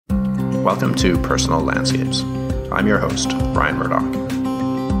Welcome to Personal Landscapes. I'm your host, Ryan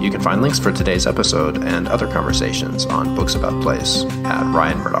Murdoch. You can find links for today's episode and other conversations on Books About Place at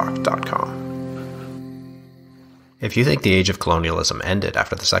ryanmurdoch.com. If you think the age of colonialism ended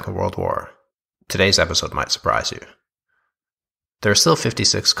after the Second World War, today's episode might surprise you. There are still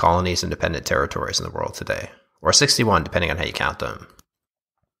 56 colonies and dependent territories in the world today, or 61 depending on how you count them.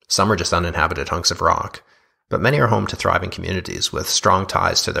 Some are just uninhabited hunks of rock, but many are home to thriving communities with strong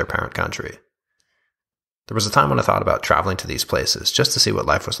ties to their parent country. There was a time when I thought about traveling to these places just to see what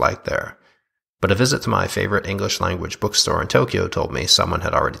life was like there, but a visit to my favorite English language bookstore in Tokyo told me someone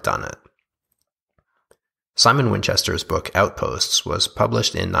had already done it. Simon Winchester's book Outposts was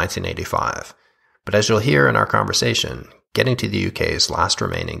published in 1985, but as you'll hear in our conversation, getting to the UK's last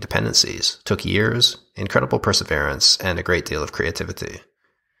remaining dependencies took years, incredible perseverance, and a great deal of creativity.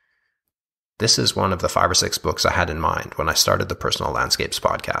 This is one of the 5 or 6 books I had in mind when I started the Personal Landscapes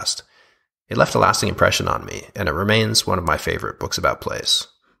podcast. It left a lasting impression on me, and it remains one of my favorite books about place.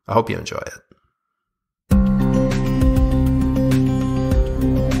 I hope you enjoy it.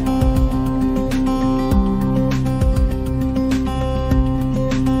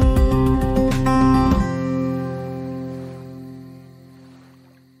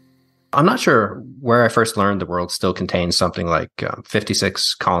 I'm not sure where I first learned the world still contains something like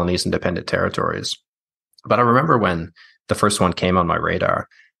 56 colonies and dependent territories. But I remember when the first one came on my radar,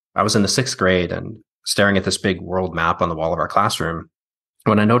 I was in the 6th grade and staring at this big world map on the wall of our classroom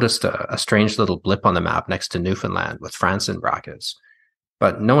when I noticed a strange little blip on the map next to Newfoundland with France in brackets.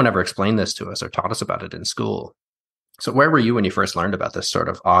 But no one ever explained this to us or taught us about it in school. So where were you when you first learned about this sort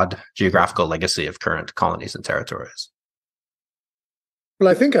of odd geographical legacy of current colonies and territories? Well,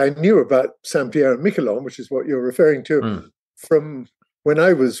 I think I knew about Saint-Pierre and Miquelon, which is what you're referring to, from when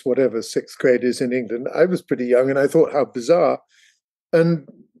I was whatever 6th grade is in England. I was pretty young and I thought how bizarre. And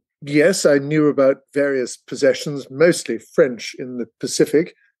yes, I knew about various possessions, mostly French in the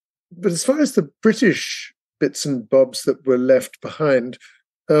Pacific. But as far as the British bits and bobs that were left behind,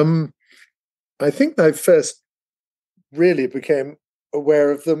 I think I first really became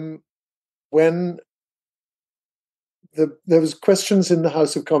aware of them when there was questions in the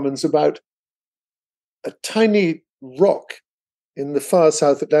House of Commons about a tiny rock in the far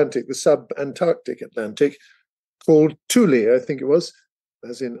South Atlantic, the sub-Antarctic Atlantic, called Thule, I think it was,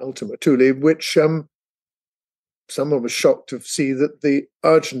 as in Ultima Thule, which someone was shocked to see that the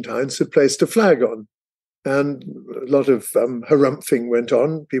Argentines had placed a flag on. And a lot of harumphing went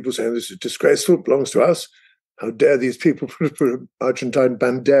on, people saying this is disgraceful, it belongs to us. How dare these people put an Argentine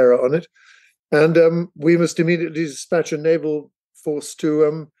bandera on it? And we must immediately dispatch a naval force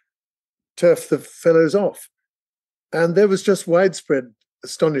to turf the fellows off. And there was just widespread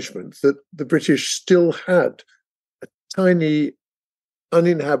astonishment that the British still had a tiny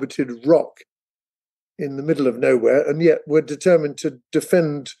uninhabited rock in the middle of nowhere, and yet were determined to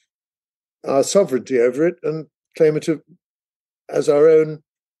defend our sovereignty over it and claim it as our own,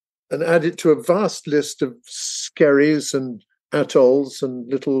 and add it to a vast list of skerries and atolls and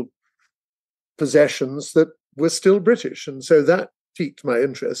little possessions that were still British. And so that piqued my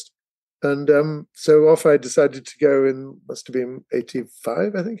interest. And so off I decided to go in, must have been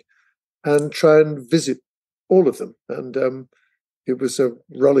 85, I think, and try and visit all of them. And it was a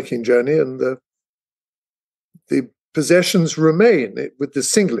rollicking journey, and the possessions remain, with the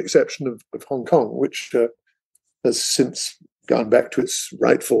single exception of Hong Kong, which has since gone back to its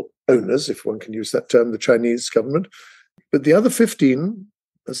rightful owners, if one can use that term, the Chinese government. But the other 15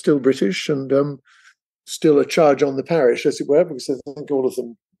 are still British and still a charge on the parish, as it were, because I think all of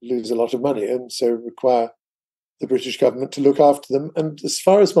them lose a lot of money and so require the British government to look after them. And as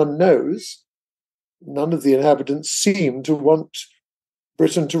far as one knows, none of the inhabitants seem to want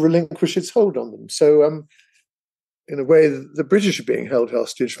Britain to relinquish its hold on them. So in a way, the British are being held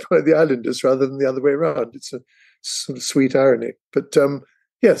hostage by the islanders rather than the other way around. It's a sort of sweet irony. But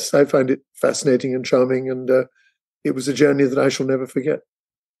yes, I find it fascinating and charming, and it was a journey that I shall never forget.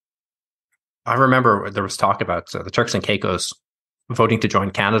 I remember there was talk about the Turks and Caicos voting to join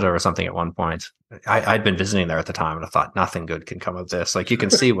Canada or something at one point. I'd been visiting there at the time, and I thought nothing good can come of this. Like, you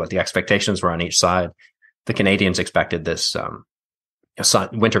can see what the expectations were on each side. The Canadians expected this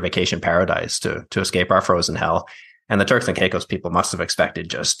winter vacation paradise to escape our frozen hell, and the Turks and Caicos people must have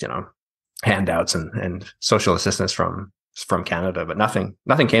expected just handouts and social assistance from Canada, but nothing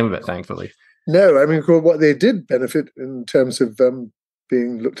came of it, thankfully. No, I mean, what they did benefit in terms of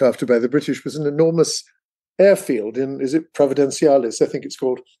being looked after by the British was an enormous airfield is it Providenciales, I think it's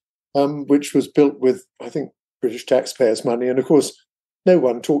called, which was built with, I think, British taxpayers' money. And of course, no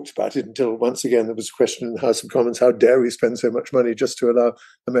one talked about it until once again there was a question in the House of Commons, how dare we spend so much money just to allow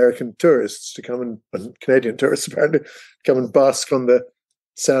American tourists to come and Canadian tourists apparently, come and bask on the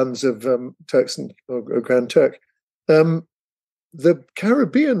sands of Turks or Grand Turk. The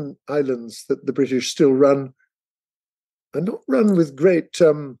Caribbean islands that the British still run are not run with great,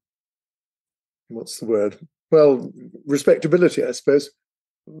 what's the word? Well, respectability, I suppose.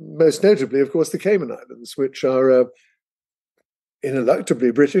 Most notably, of course, the Cayman Islands, which are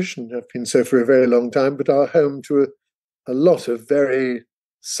ineluctably British and have been so for a very long time, but are home to a lot of very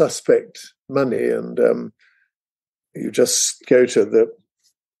suspect money. And you just go to the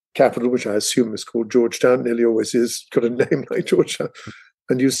capital, which I assume is called Georgetown, nearly always is, got a name like Georgetown,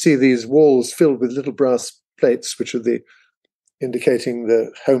 and you see these walls filled with little brass plates, which are indicating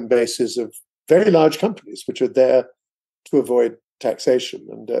the home bases of very large companies, which are there to avoid taxation.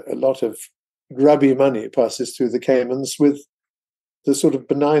 And a lot of grubby money passes through the Caymans with the sort of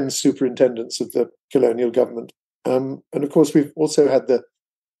benign superintendence of the colonial government. And of course, we've also had the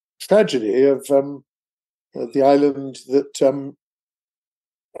tragedy of the island that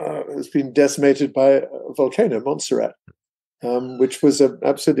has been decimated by a volcano, Montserrat, which was an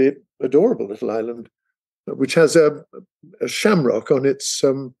absolutely adorable little island, which has a shamrock on its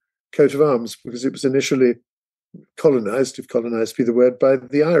coat of arms because it was initially colonized, if colonized be the word, by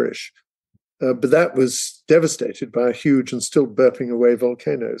the Irish. But that was devastated by a huge and still burping away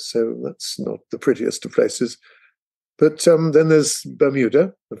volcano. So that's not the prettiest of places. But then there's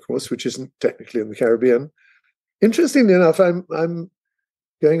Bermuda, of course, which isn't technically in the Caribbean. Interestingly enough, I'm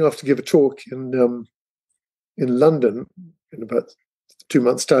going off to give a talk in London in about 2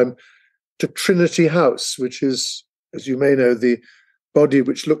 months' time to Trinity House, which is, as you may know, the body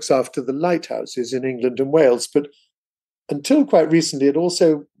which looks after the lighthouses in England and Wales. But until quite recently, it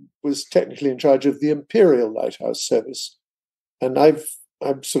also was technically in charge of the Imperial Lighthouse Service. And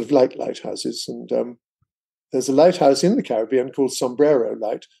I'm sort of like lighthouses. And there's a lighthouse in the Caribbean called Sombrero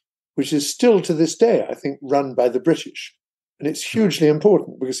Light, which is still to this day, I think, run by the British. And it's hugely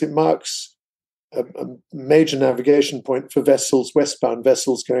important because it marks a major navigation point for vessels, westbound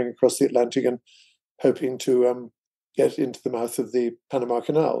vessels going across the Atlantic and hoping to get into the mouth of the Panama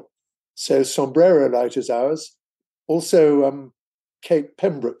Canal. So Sombrero Light is ours. Also, Cape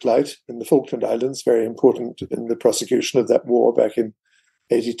Pembroke Light in the Falkland Islands, very important in the prosecution of that war back in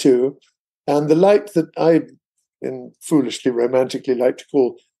 82. And the light that I foolishly, romantically like to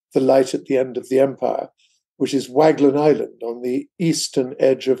call the light at the end of the empire, which is Waglan Island on the eastern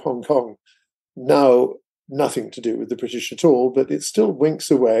edge of Hong Kong. Now, nothing to do with the British at all, but it still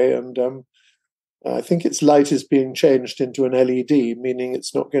winks away. And I think its light is being changed into an LED, meaning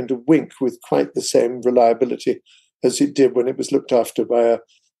it's not going to wink with quite the same reliability as it did when it was looked after by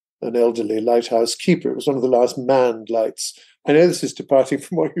an elderly lighthouse keeper. It was one of the last manned lights. I know this is departing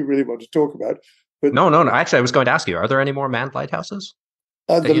from what you really want to talk about. But No. Actually, I was going to ask you, are there any more manned lighthouses?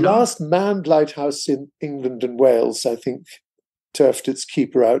 The last manned lighthouse in England and Wales, I think, turfed its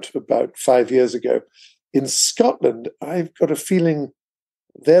keeper out about 5 years ago. In Scotland, I've got a feeling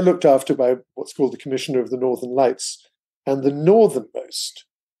they're looked after by what's called the Commissioner of the Northern Lights. And the northernmost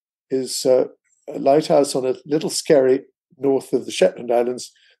is a lighthouse on a little skerry north of the Shetland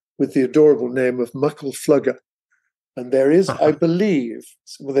Islands with the adorable name of Muckleflugger. And there is, I believe,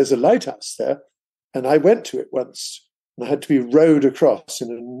 there's a lighthouse there. And I went to it once. And I had to be rowed across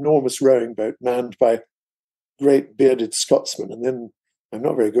in an enormous rowing boat manned by great bearded Scotsmen. And then I'm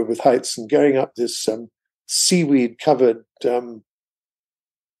not very good with heights. And going up this seaweed-covered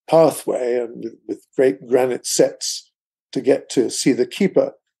pathway and with great granite sets to get to see the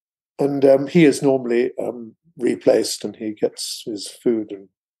keeper. And he is normally replaced and he gets his food and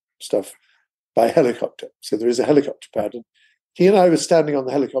stuff by helicopter. So there is a helicopter pad. And he and I were standing on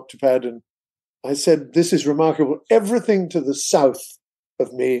the helicopter pad and I said, this is remarkable. Everything to the south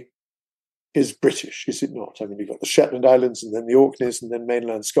of me is British, is it not? I mean, you've got the Shetland Islands and then the Orkneys and then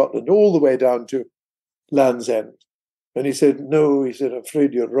mainland Scotland, all the way down to Land's End. And he said, no, he said, I'm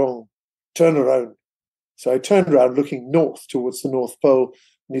afraid you're wrong. Turn around. So I turned around looking north towards the North Pole,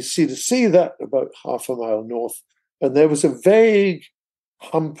 and you see that about half a mile north. And there was a vague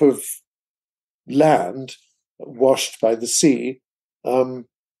hump of land washed by the sea. And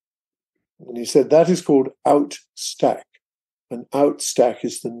he said, that is called Outstack. And Outstack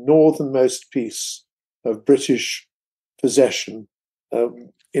is the northernmost piece of British possession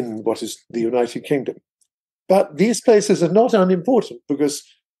in what is the United Kingdom. But these places are not unimportant because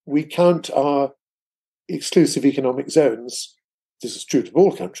we count our exclusive economic zones, this is true to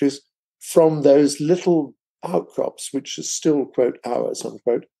all countries, from those little outcrops, which are still, quote, ours,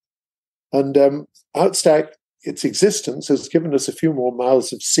 unquote. And Outstack its existence has given us a few more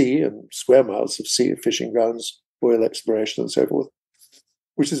miles of sea and square miles of sea, fishing grounds, oil exploration, and so forth,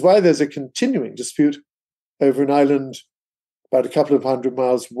 which is why there's a continuing dispute over an island about a couple of 100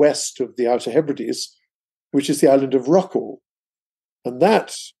 miles west of the Outer Hebrides, which is the island of Rockall. And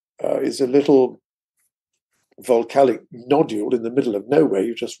that is a little volcanic nodule in the middle of nowhere.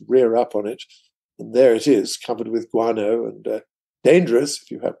 You just rear up on it, and there it is, covered with guano and dangerous if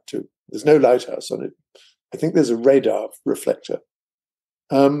you have to. There's no lighthouse on it. I think there's a radar reflector.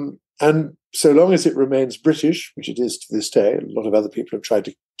 And so long as it remains British, which it is to this day, a lot of other people have tried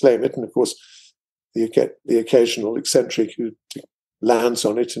to claim it. And of course, the occasional eccentric who lands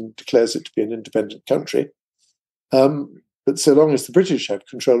on it and declares it to be an independent country. But so long as the British have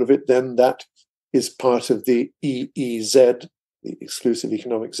control of it, then that is part of the EEZ, the Exclusive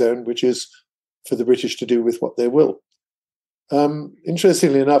Economic Zone, which is for the British to do with what they will.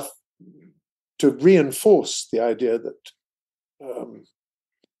 Interestingly enough, to reinforce the idea that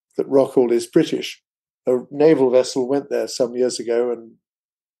that Rockall is British, a naval vessel went there some years ago, and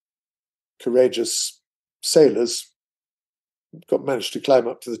courageous sailors managed to climb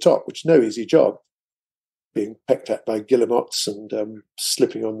up to the top, which is no easy job, being pecked at by guillemots and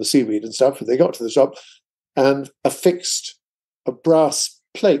slipping on the seaweed and stuff. But they got to the top and affixed a brass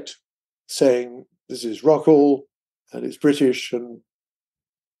plate saying, "This is Rockall and it's British, and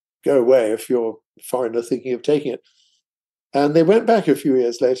go away if you're a foreigner thinking of taking it." And they went back a few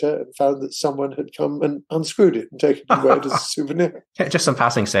years later and found that someone had come and unscrewed it and taken it away as a souvenir. Just some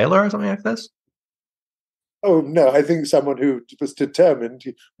passing sailor or something like this? Oh, no, I think someone who was determined,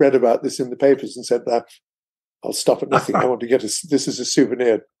 he read about this in the papers and said that, "I'll stop at nothing. I want to get this as a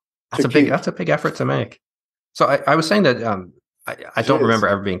souvenir." That's a big effort to make. So I was saying that I don't remember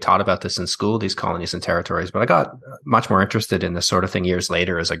ever being taught about this in school, these colonies and territories, but I got much more interested in this sort of thing years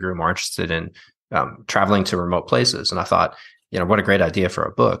later as I grew more interested in traveling to remote places. And I thought, what a great idea for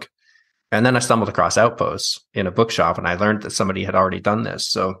a book. And then I stumbled across Outposts in a bookshop, and I learned that somebody had already done this.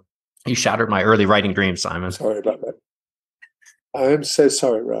 So you shattered my early writing dreams, Simon. Sorry about that. I am so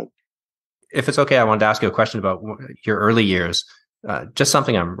sorry, Ryan. If it's okay, I wanted to ask you a question about your early years, just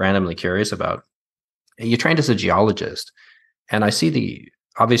something I'm randomly curious about. You trained as a geologist, and I see the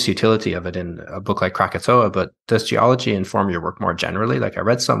obvious utility of it in a book like Krakatoa, but does geology inform your work more generally? Like, I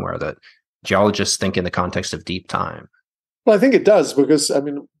read somewhere that geologists think in the context of deep time. Well, I think it does, because, I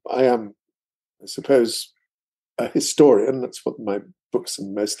am, I suppose, a historian. That's what my books are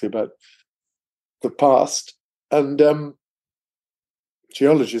mostly about, the past. And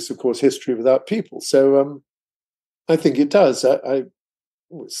geology is, of course, history without people. So I think it does. I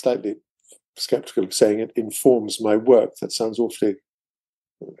was slightly skeptical of saying it informs my work. That sounds awfully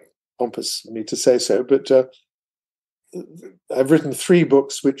pompous of me to say so. But I've written 3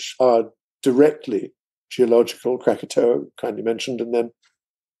 books which are directly geological. Krakatoa, kindly mentioned, and then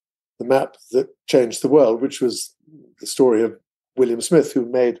The Map That Changed the World, which was the story of William Smith, who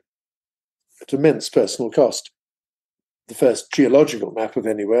made, at immense personal cost, the first geological map of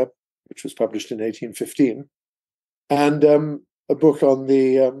anywhere, which was published in 1815, and a book on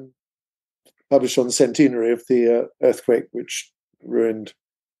the published on the centenary of the earthquake which ruined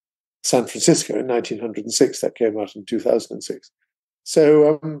San Francisco in 1906. That came out in 2006.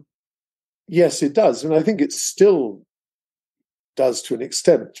 So yes, it does, and I think it still does to an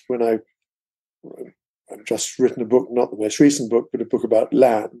extent. When I've just written a book, not the most recent book, but a book about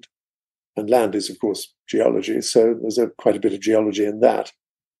land. And land is, of course, geology. So there's quite a bit of geology in that.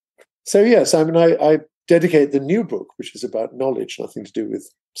 So yes, I dedicate the new book, which is about knowledge, nothing to do with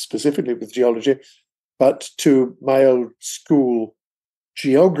specifically with geology, but to my old school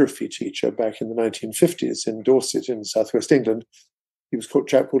geography teacher back in the 1950s in Dorset in southwest England. He was a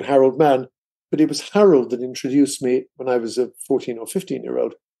chap called Harold Mann, but it was Harold that introduced me when I was a 14 or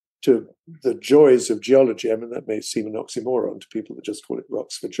 15-year-old to the joys of geology. That may seem an oxymoron to people that just call it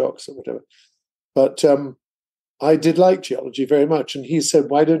rocks for jocks or whatever. But I did like geology very much. And he said,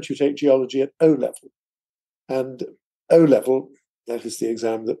 "Why don't you take geology at O level?" And O level, that is the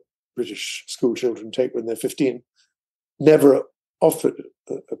exam that British school children take when they're 15, never offered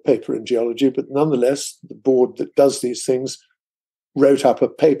a paper in geology, but nonetheless, the board that does these things wrote up a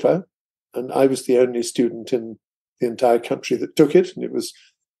paper, and I was the only student in the entire country that took it, and it was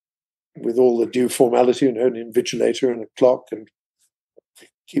with all the due formality, an invigilator and a clock, and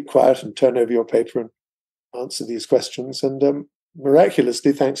keep quiet and turn over your paper and answer these questions. And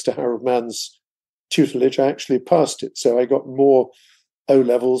miraculously, thanks to Harold Mann's tutelage, I actually passed it. So I got more O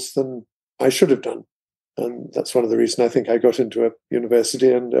levels than I should have done. And that's one of the reasons I think I got into a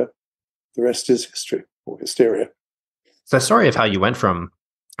university, and the rest is history or hysteria. So the story of how you went from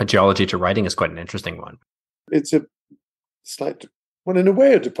geology to writing is quite an interesting one. it's a slight, well, in a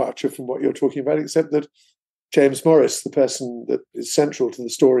way, a departure from what you're talking about, except that James Morris, the person that is central to the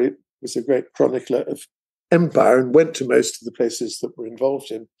story, was a great chronicler of empire and went to most of the places that we're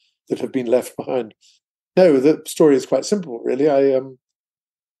involved in that have been left behind. No, the story is quite simple, really.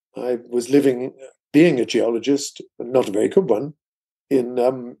 I was being a geologist, not a very good one,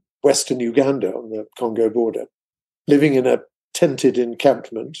 in western Uganda on the Congo border, living in a tented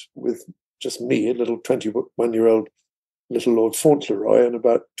encampment with just me, a little 21-year-old little Lord Fauntleroy, and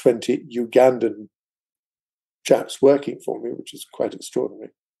about 20 Ugandan chaps working for me, which is quite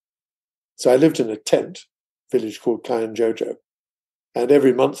extraordinary. So I lived in a tent, village called Kayanjojo, and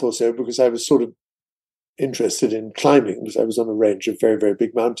every month or so, because I was sort of interested in climbing, because I was on a range of very, very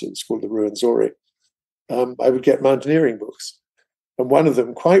big mountains called the Ruwenzori, I would get mountaineering books. And one of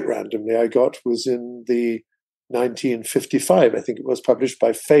them, quite randomly, I got was in the 1955, I think it was, published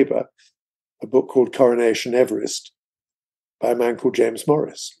by Faber, a book called Coronation Everest by a man called James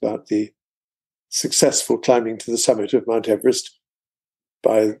Morris, about the successful climbing to the summit of Mount Everest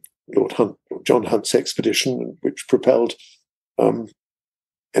by John Hunt's expedition, which propelled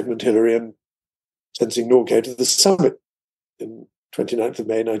Edmund Hillary and Tenzing Norgay to the summit in 29th of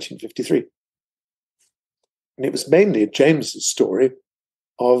May 1953. And it was mainly James's story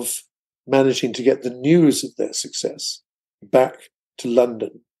of managing to get the news of their success back to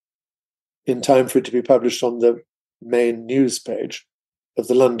London in time for it to be published on the main news page of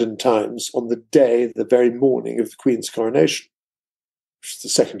the London Times on the very morning of the Queen's coronation, which is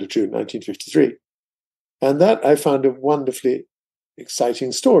the 2nd of June, 1953. And that I found a wonderfully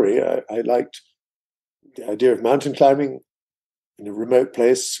exciting story. I liked the idea of mountain climbing in a remote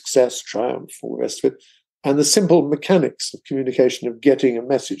place, success, triumph, all the rest of it, and the simple mechanics of communication, of getting a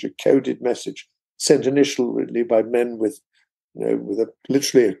message, a coded message, sent initially by men with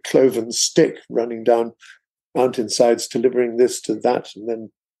literally a cloven stick running down mountainsides, delivering this to that, and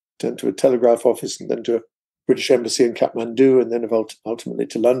then to a telegraph office, and then to a British embassy in Kathmandu, and then ultimately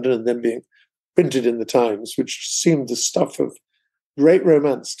to London, and then being printed in the Times, which seemed the stuff of great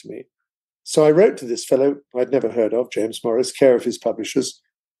romance to me. So I wrote to this fellow I'd never heard of, James Morris, care of his publishers,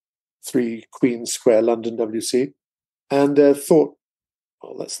 3 Queen Square, London, WC, and thought,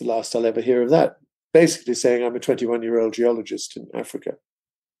 well, that's the last I'll ever hear of that. Basically saying, I'm a 21-year-old geologist in Africa.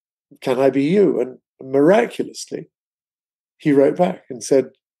 Can I be you? And miraculously, he wrote back and said,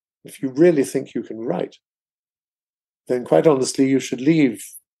 if you really think you can write, then quite honestly, you should leave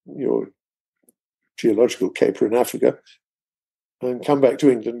your geological caper in Africa and come back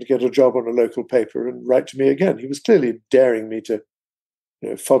to England to get a job on a local paper and write to me again. He was clearly daring me to,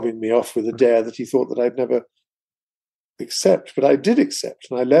 fobbing me off with a dare that he thought that I'd never accept. But I did accept,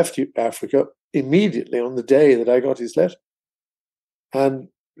 and I left Africa immediately on the day that I got his letter. And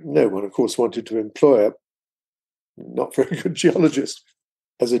no one, of course, wanted to employ a not very good geologist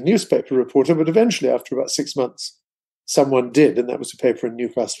as a newspaper reporter, but eventually, after about 6 months, someone did, and that was a paper in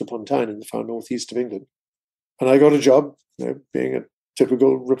Newcastle upon Tyne in the far northeast of England. And I got a job, being a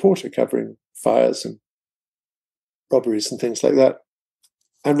typical reporter, covering fires and robberies and things like that,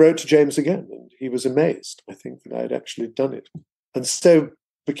 and wrote to James again, and he was amazed, I think, that I had actually done it. And so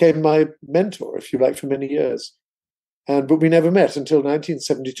became my mentor, if you like, for many years. But we never met until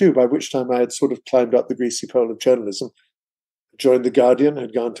 1972, by which time I had sort of climbed up the greasy pole of journalism, joined The Guardian,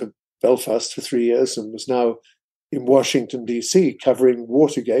 had gone to Belfast for 3 years, and was now in Washington, D.C., covering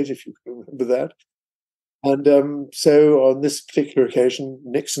Watergate, if you can remember that. And so on this particular occasion,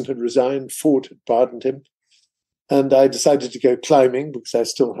 Nixon had resigned, Ford had pardoned him, and I decided to go climbing because I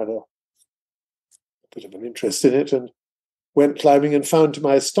still had a bit of an interest in it, and went climbing and found to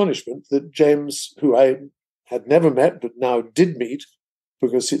my astonishment that James, who I had never met but now did meet,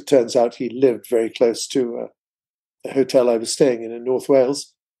 because it turns out he lived very close to the hotel I was staying in North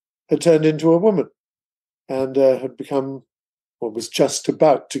Wales, had turned into a woman and had become, or was just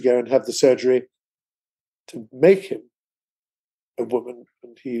about to go and have the surgery to make him a woman.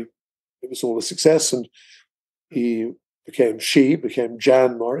 And it was all a success, and she became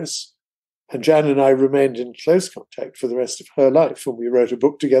Jan Morris. And Jan and I remained in close contact for the rest of her life. And we wrote a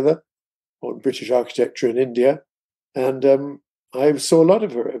book together on British architecture in India. And I saw a lot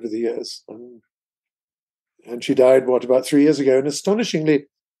of her over the years. And she died, about 3 years ago. And astonishingly,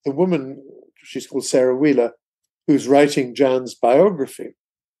 the woman, she's called Sarah Wheeler, who's writing Jan's biography,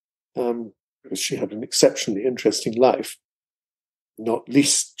 because she had an exceptionally interesting life, not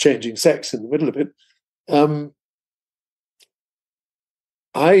least changing sex in the middle of it.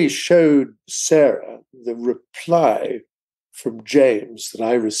 I showed Sarah the reply from James that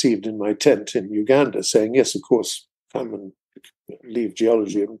I received in my tent in Uganda, saying, yes, of course, come and leave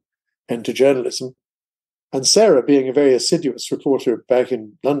geology and enter journalism. And Sarah, being a very assiduous reporter back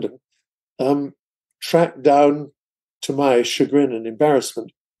in London, tracked down, to my chagrin and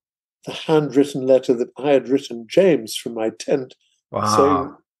embarrassment, the handwritten letter that I had written James from my tent, saying,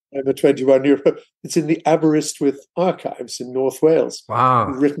 Wow. I'm a 21-year-old. It's in the Aberystwyth archives in North Wales. Wow.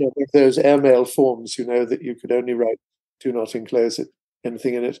 Written on those airmail forms, that you could only write, do not enclose it,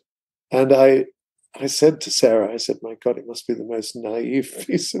 anything in it. And I said to Sarah, I said, my God, it must be the most naive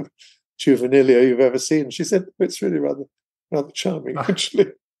piece of juvenilia you've ever seen. She said, it's really rather charming, actually.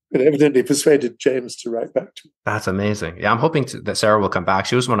 It evidently persuaded James to write back to me. That's amazing. Yeah, I'm hoping that Sarah will come back.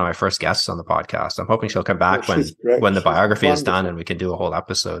 She was one of my first guests on the podcast. I'm hoping she'll come back when the biography is done and we can do a whole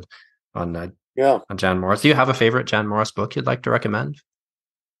episode on Jan Morris. Do you have a favorite Jan Morris book you'd like to recommend?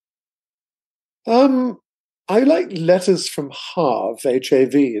 I like Letters from Harv,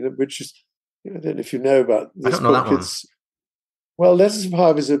 H-A-V, which is, I don't know if you know about this I don't know book. That one. Letters from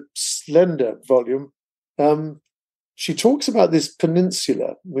Harv is a slender volume. She talks about this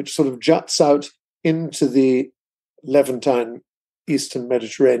peninsula, which sort of juts out into the Levantine Eastern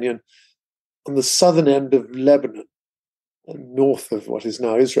Mediterranean on the southern end of Lebanon, north of what is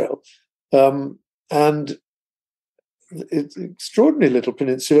now Israel. And it's an extraordinary little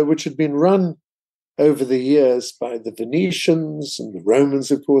peninsula, which had been run over the years by the Venetians and the Romans,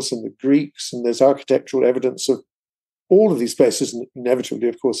 of course, and the Greeks. And there's architectural evidence of all of these places. And inevitably,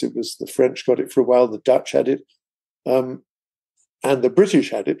 of course, it was the French got it for a while, the Dutch had it. And the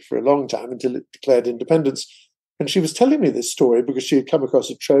British had it for a long time until it declared independence. And she was telling me this story because she had come across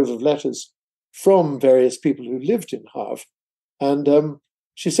a trove of letters from various people who lived in Havre. And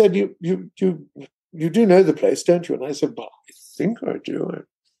she said, you do know the place, don't you? And I said, well, I think I do.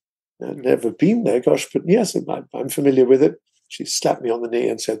 I've never been there, gosh, but yes, I'm familiar with it. She slapped me on the knee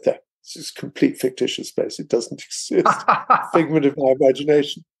and said, this is a complete fictitious place. It doesn't exist. Figment of my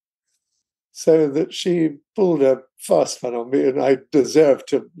imagination. So that she pulled a fast one on me, and I deserved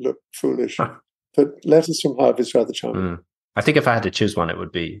to look foolish. But Letters from Havre is rather charming. I think if I had to choose one, it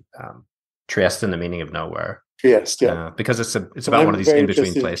would be Trieste and the Meaning of Nowhere. Trieste, yeah. Because it's about one of these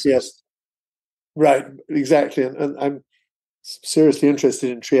in-between places. Right, exactly. And I'm seriously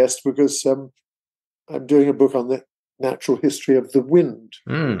interested in Trieste because I'm doing a book on the natural history of the wind.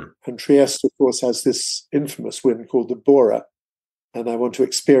 And Trieste, of course, has this infamous wind called the Bora. And I want to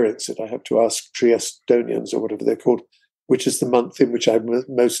experience it. I have to ask Triestonians, or whatever they're called, which is the month in which I'm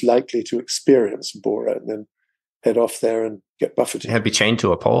most likely to experience Bora, and then head off there and get buffeted. You'd be chained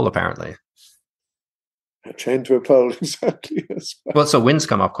to a pole, apparently. Chained to a pole, exactly. Yes. Well, so winds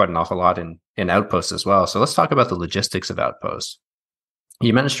come up quite an awful lot in Outposts as well. So let's talk about the logistics of Outposts.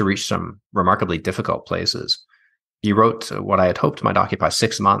 You managed to reach some remarkably difficult places. You wrote what I had hoped might occupy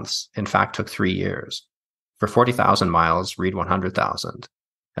 6 months, in fact, took 3 years. For 40,000 miles, read 100,000.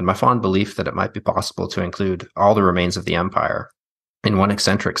 And my fond belief that it might be possible to include all the remains of the empire in one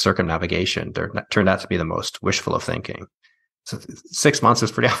eccentric circumnavigation turned out to be the most wishful of thinking. So 6 months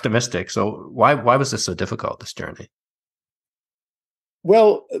is pretty optimistic. So why was this so difficult, this journey?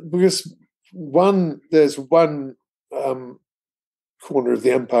 Well, because there's one corner of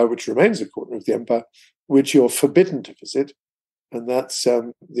the empire, which remains a corner of the empire, which you're forbidden to visit. And that's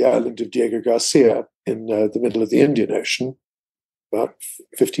the island of Diego Garcia in the middle of the Indian Ocean, about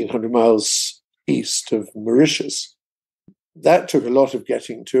 1,500 miles east of Mauritius. That took a lot of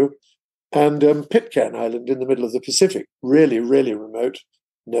getting to. And Pitcairn Island in the middle of the Pacific, really, really remote,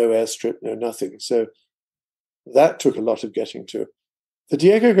 no airstrip, no nothing. So that took a lot of getting to. The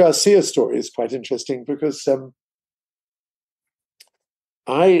Diego Garcia story is quite interesting because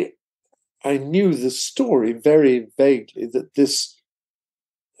I knew the story very vaguely that this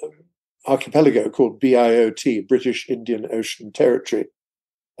archipelago called BIOT, British Indian Ocean Territory,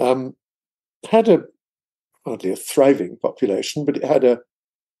 had hardly a thriving population, but it had a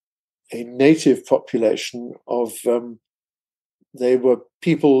native population of, they were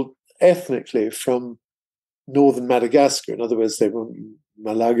people ethnically from northern Madagascar. In other words, they were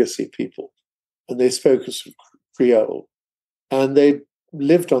Malagasy people, and they spoke a sort of Creole. And they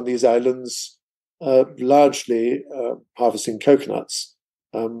lived on these islands largely harvesting coconuts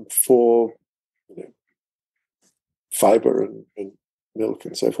for fiber and milk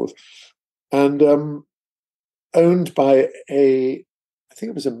and so forth. And owned by I think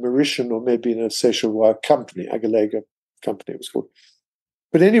it was a Mauritian or maybe an Seychellois company, Agalega company it was called.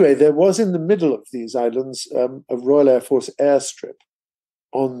 But anyway, there was in the middle of these islands a Royal Air Force airstrip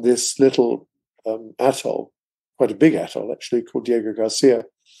on this little atoll, quite a big atoll actually, called Diego Garcia.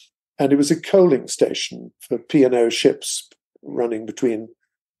 And it was a coaling station for P&O ships running between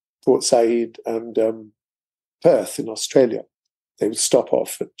Port Said and Perth in Australia. They would stop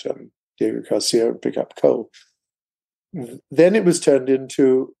off at Diego Garcia and pick up coal. Then it was turned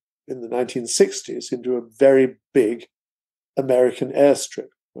into, in the 1960s, into a very big American airstrip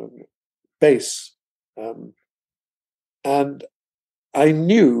base. And I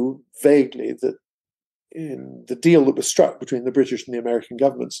knew vaguely that in the deal that was struck between the British and the American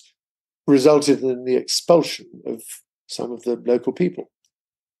governments resulted in the expulsion of some of the local people.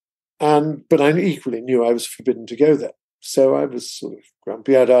 But I equally knew I was forbidden to go there. So I was sort of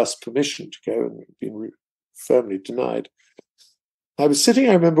grumpy. I'd asked permission to go and been firmly denied. I was sitting,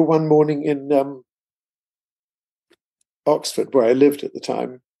 I remember, one morning in Oxford, where I lived at the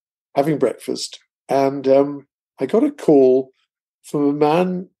time, having breakfast, and I got a call from a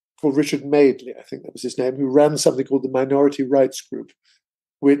man called Richard Madeley, I think that was his name, who ran something called the Minority Rights Group,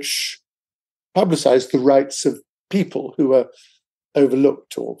 which publicized the rights of people who were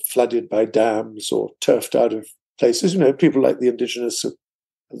overlooked or flooded by dams or turfed out of places, people like the indigenous of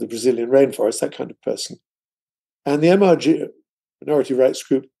the Brazilian rainforest, that kind of person. And the MRG, Minority Rights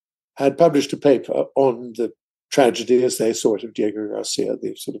Group, had published a paper on the tragedy, as they saw it, of Diego Garcia,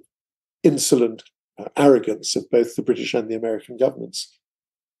 the sort of insolent arrogance of both the British and the American governments.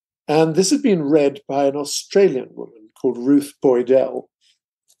 And this had been read by an Australian woman called Ruth Boydell,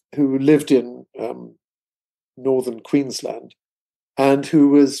 who lived in northern Queensland and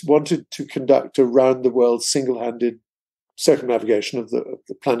who wanted to conduct a round-the-world single-handed circumnavigation of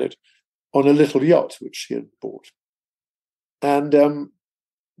the planet on a little yacht, which she had bought. And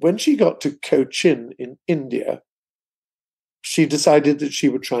when she got to Cochin in India, she decided that she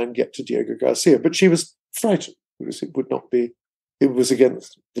would try and get to Diego Garcia, but she was frightened because it was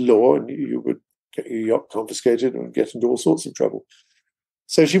against the law and you would get your yacht confiscated and get into all sorts of trouble.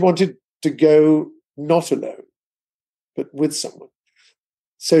 So she wanted to go not alone, but with someone.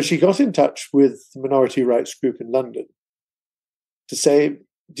 So she got in touch with the Minority Rights Group in London to say,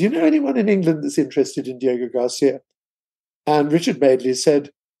 do you know anyone in England that's interested in Diego Garcia? And Richard Madeley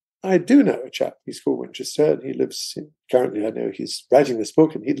said, I do know a chap. He's called Winchester, and he lives currently, I know he's writing this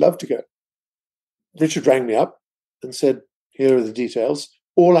book, and he'd love to go. Richard rang me up and said, here are the details.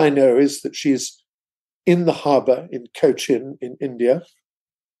 All I know is that she's in the harbour in Cochin in India,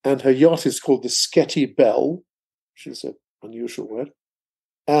 and her yacht is called the Sketty Bell, which is an unusual word.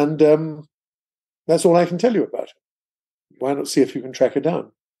 And that's all I can tell you about her. Why not see if you can track her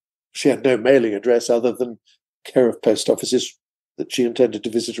down? She had no mailing address other than care of post offices that she intended to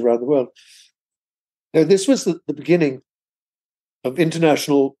visit around the world. Now, this was the beginning of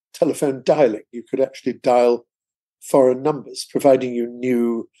international telephone dialing. You could actually dial foreign numbers, providing you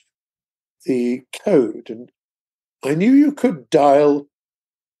knew the code. And I knew you could dial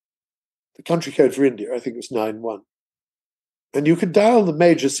the country code for India, I think it was 91. And you could dial the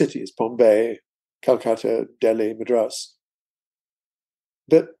major cities, Bombay, Calcutta, Delhi, Madras.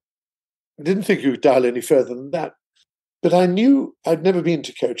 But I didn't think you could dial any further than that. But I knew, I'd never been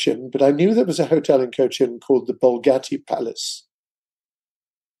to Cochin, but I knew there was a hotel in Cochin called the Bolgatti Palace.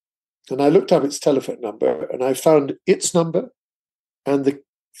 And I looked up its telephone number and I found its number and the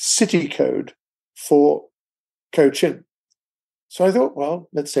city code for Cochin. So I thought, well,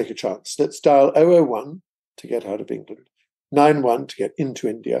 let's take a chance. Let's dial 001 to get out of England, 91 to get into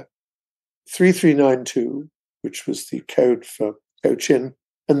India, 3392, which was the code for Cochin,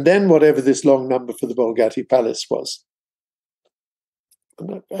 and then whatever this long number for the Bolgatti Palace was.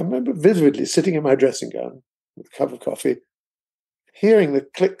 And I remember vividly sitting in my dressing gown with a cup of coffee, hearing the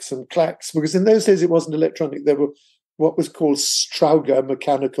clicks and clacks, because in those days it wasn't electronic. There were what was called Strauger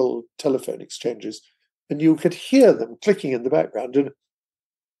mechanical telephone exchanges, and you could hear them clicking in the background. And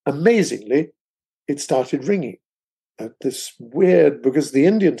amazingly, it started ringing. This weird, because the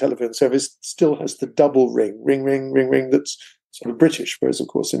Indian telephone service still has the double ring, ring, ring, ring, ring, that's sort of British, whereas, of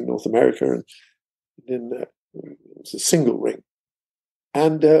course, in North America and it's a single ring.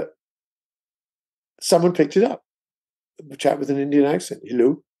 And someone picked it up, a chap with an Indian accent,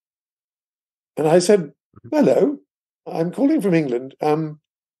 hello. And I said, hello, I'm calling from England.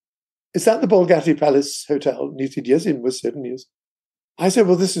 Is that the Bolgatti Palace Hotel? And he said, yes, it was certainly is. I said,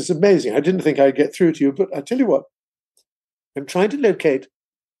 well, this is amazing. I didn't think I'd get through to you, but I tell you what, I'm trying to locate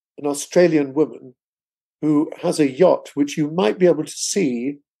an Australian woman who has a yacht which you might be able to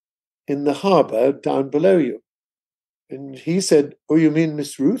see in the harbour down below you. And he said, oh, you mean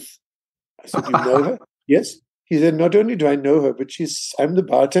Miss Ruth? I said, you know her? Yes. He said, not only do I know her, but I'm the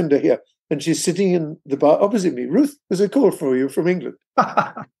bartender here. And she's sitting in the bar opposite me. Ruth, there's a call for you from England.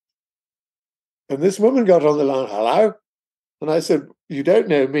 And this woman got on the line, hello? And I said, you don't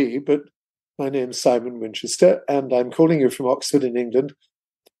know me, but my name's Simon Winchester, and I'm calling you from Oxford in England,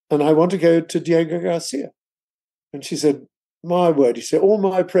 and I want to go to Diego Garcia. And she said, My word, he said, all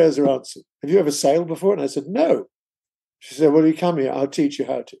my prayers are answered. Have you ever sailed before? And I said, no. She said, well, you come here, I'll teach you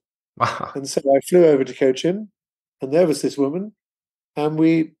how to. Wow. And so I flew over to Cochin, and there was this woman, and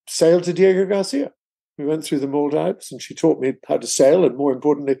we sailed to Diego Garcia. We went through the Maldives, and she taught me how to sail, and more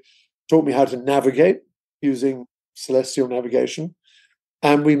importantly, taught me how to navigate using celestial navigation.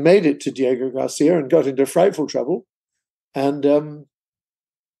 And we made it to Diego Garcia and got into frightful trouble. And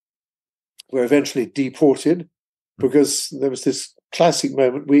were eventually deported because there was this classic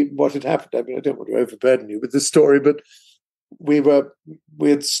moment. What had happened, I mean, I don't want to overburden you with this story, but we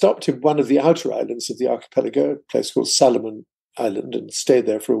had stopped in one of the outer islands of the archipelago, a place called Solomon Island, and stayed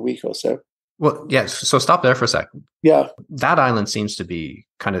there for a week or so. Well, yes. So stop there for a second. Yeah. That island seems to be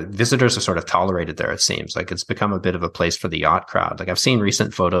kind of, visitors are sort of tolerated there, it seems. Like it's become a bit of a place for the yacht crowd. Like I've seen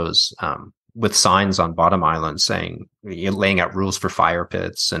recent photos with signs on bottom islands saying, laying out rules for fire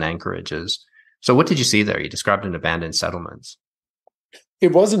pits and anchorages. So what did you see there? You described an abandoned settlements.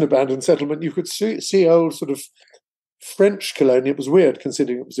 It was an abandoned settlement. You could see old sort of French colony. It was weird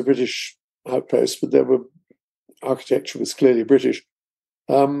considering it was a British outpost, but architecture was clearly British.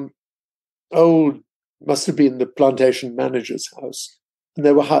 Old, must have been the plantation manager's house, and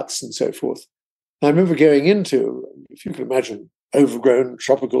there were huts and so forth. And I remember going into, if you can imagine, overgrown,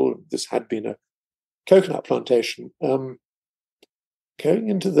 tropical, this had been a coconut plantation, going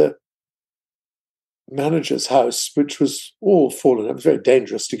into the manager's house, which was all fallen. It was very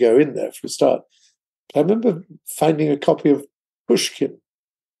dangerous to go in there for a start. But I remember finding a copy of Pushkin,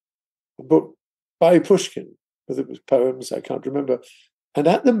 a book by Pushkin, whether it was poems, I can't remember. And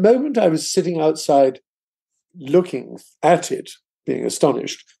at the moment I was sitting outside looking at it, being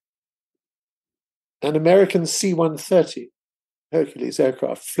astonished, an American C-130 Hercules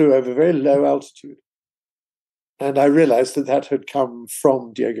aircraft flew over very low altitude. And I realized that had come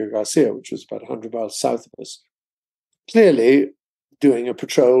from Diego Garcia, which was about 100 miles south of us. Clearly doing a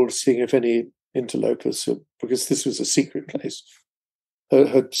patrol, seeing if any interlopers, because this was a secret place,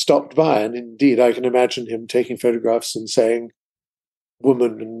 had stopped by. And indeed, I can imagine him taking photographs and saying,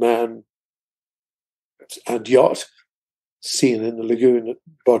 woman and man and yacht seen in the lagoon at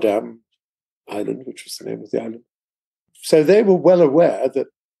Bodam Island, which was the name of the island. So they were well aware that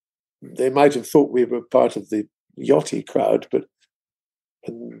they might have thought we were part of the yachty crowd, but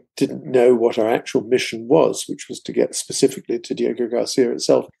didn't know what our actual mission was, which was to get specifically to Diego Garcia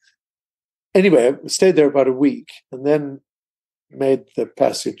itself. Anyway, I stayed there about a week and then made the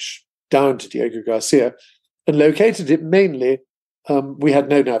passage down to Diego Garcia and located it mainly. We had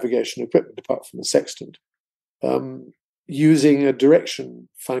no navigation equipment apart from a sextant, using a direction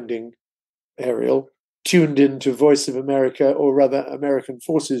finding aerial tuned into Voice of America, or rather American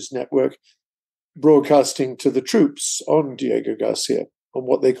Forces Network, broadcasting to the troops on Diego Garcia on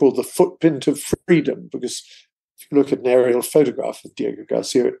what they call the footprint of freedom, because if you look at an aerial photograph of Diego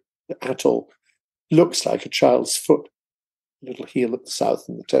Garcia, the atoll looks like a child's foot, a little heel at the south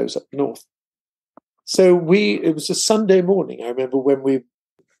and the toes up north. So it was a Sunday morning, I remember, when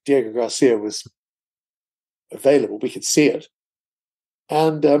Diego Garcia was available, we could see it.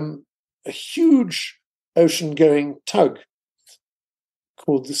 And a huge ocean-going tug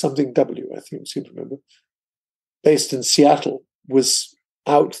called the something W, I think I seem to remember, based in Seattle, was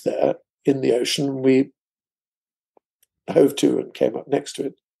out there in the ocean. We hove to and came up next to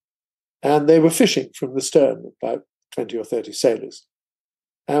it. And they were fishing from the stern, about 20 or 30 sailors.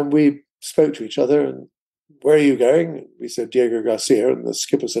 And we spoke to each other, and where are you going? And we said, Diego Garcia. And the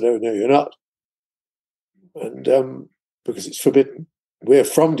skipper said, oh, no, you're not. And because it's forbidden. We're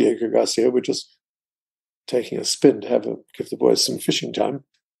from Diego Garcia. We're just taking a spin to give the boys some fishing time.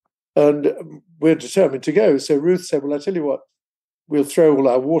 And we're determined to go. So Ruth said, well, I tell you what, we'll throw all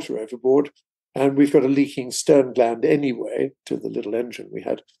our water overboard, and we've got a leaking stern gland anyway to the little engine we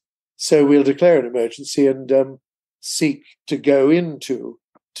had. So we'll declare an emergency and seek to go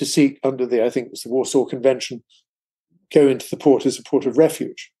seek under the, I think it was the Warsaw Convention, go into the port as a port of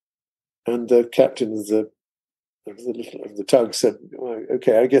refuge. And the captain of the tug said, well,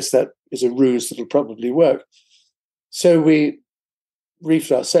 okay, I guess that is a ruse that'll probably work. So we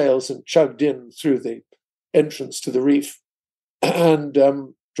reefed our sails and chugged in through the entrance to the reef and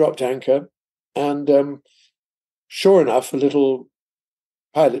dropped anchor. And sure enough, a little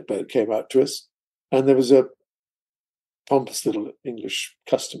pilot boat came out to us, and there was a pompous little English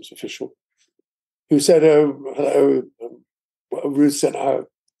customs official who said, oh, hello. Ruth said, oh,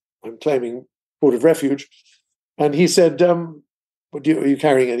 I'm claiming port of refuge. And he said, are you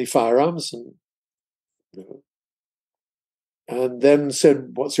carrying any firearms? And then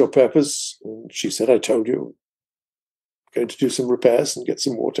said, what's your purpose? And she said, I told you, I'm going to do some repairs and get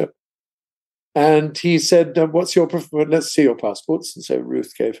some water. And he said, what's your let's see your passports. And so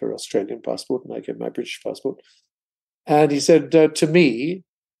Ruth gave her Australian passport and I gave my British passport. And he said to me,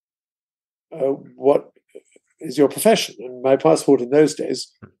 what is your profession? And my passport in those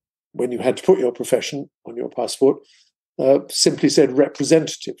days, when you had to put your profession on your passport, simply said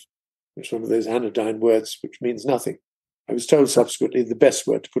representative, which is one of those anodyne words which means nothing. I was told subsequently the best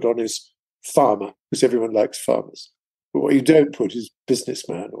word to put on is farmer, because everyone likes farmers. But what you don't put is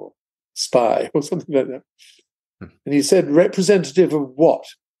businessman or spy or something like that. And he said, representative of what?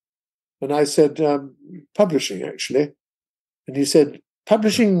 And I said, publishing, actually. And he said,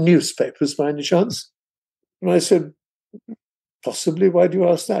 publishing newspapers by any chance? And I said, possibly. Why do you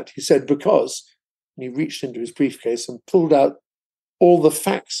ask that? He said, because. And he reached into his briefcase and pulled out all the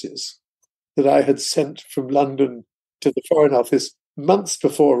faxes that I had sent from London to the Foreign Office months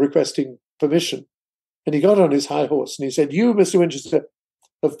before requesting permission. And he got on his high horse and he said, you, Mr. Winchester,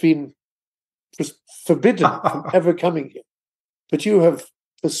 have been forbidden from ever coming here. But you have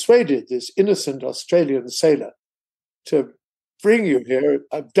persuaded this innocent Australian sailor to bring you here,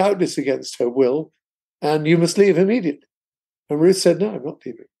 doubtless against her will, and you must leave immediately. And Ruth said, no, I'm not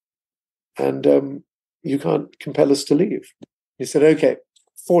leaving. And you can't compel us to leave. He said, okay,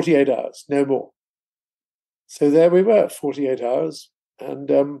 48 hours, no more. So there we were, 48 hours.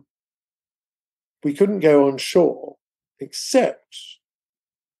 And we couldn't go on shore, except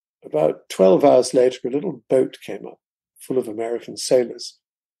about 12 hours later, a little boat came up full of American sailors.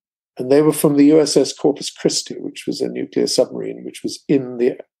 And they were from the USS Corpus Christi, which was a nuclear submarine, which was in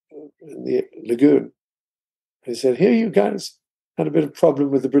the lagoon. He said, here you guys had a bit of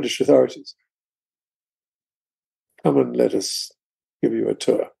problem with the British authorities. Come and let us give you a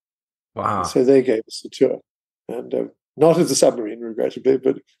tour. Wow. So they gave us a tour. And not of the submarine, regrettably,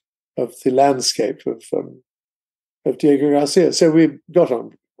 but of the landscape of Diego Garcia. So we got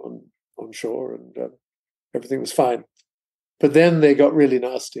on shore and everything was fine. But then they got really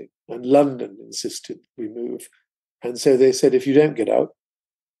nasty, and London insisted we move. And so they said, if you don't get out,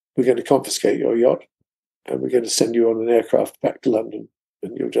 we're going to confiscate your yacht, and we're going to send you on an aircraft back to London,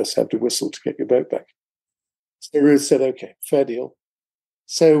 and you'll just have to whistle to get your boat back. So Ruth said, okay, fair deal.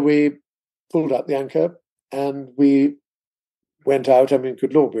 So we pulled up the anchor, and we went out. I mean,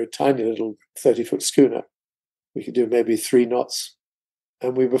 good Lord, we're a tiny little 30-foot schooner. We could do maybe 3 knots.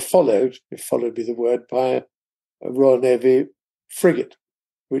 And we were followed, if followed be the word, by a Royal Navy frigate,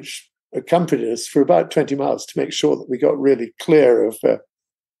 which accompanied us for about 20 miles to make sure that we got really clear of,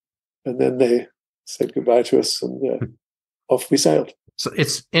 and then they said goodbye to us and off we sailed. So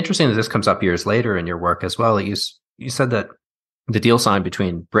it's interesting that this comes up years later in your work as well. You said that the deal signed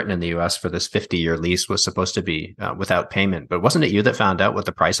between Britain and the US for this 50-year lease was supposed to be without payment, but wasn't it you that found out what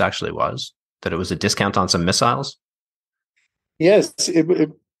the price actually was? That it was a discount on some missiles? Yes, it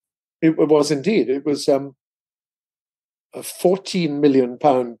was indeed. It was a £14 million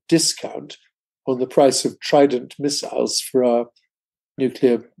discount on the price of Trident missiles for our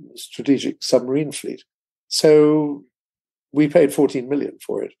nuclear strategic submarine fleet. So we paid 14 million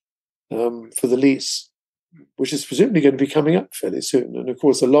for it, for the lease, which is presumably going to be coming up fairly soon. And of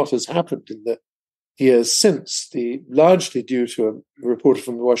course, a lot has happened in the years since, largely due to a reporter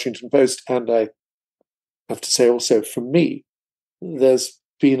from the Washington Post, and I have to say also from me. There's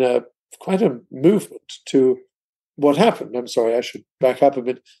been quite a movement to what happened. I'm sorry, I should back up a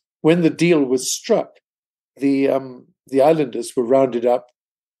bit. When the deal was struck, the islanders were rounded up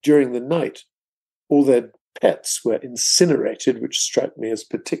during the night. All their pets were incinerated, which struck me as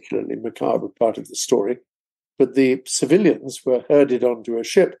particularly macabre part of the story. But the civilians were herded onto a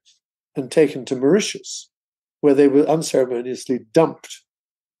ship and taken to Mauritius, where they were unceremoniously dumped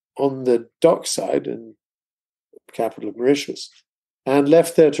on the dockside in the capital of Mauritius and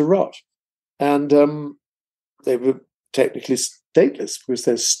left there to rot. And they were technically stateless because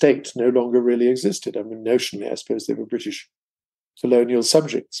their state no longer really existed. I mean, notionally, I suppose they were British colonial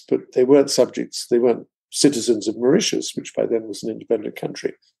subjects, but they weren't subjects. They weren't citizens of Mauritius, which by then was an independent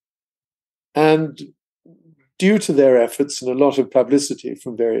country. And due to their efforts and a lot of publicity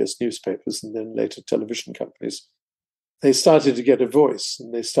from various newspapers and then later television companies, they started to get a voice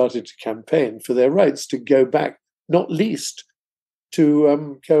and they started to campaign for their rights to go back, not least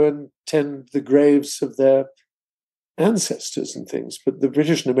to go and tend the graves of their ancestors and things. But the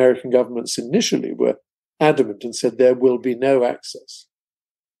British and American governments initially were adamant and said there will be no access.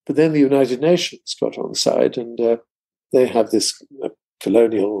 But then the United Nations got on side, and they have this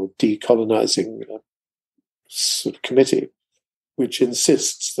colonial decolonizing sort of committee, which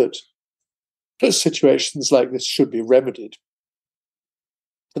insists that situations like this should be remedied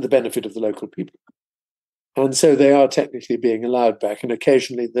for the benefit of the local people. And so they are technically being allowed back. And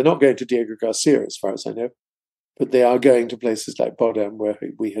occasionally, they're not going to Diego Garcia, as far as I know, but they are going to places like Bodem, where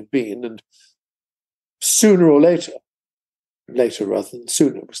we had been. And sooner or later rather than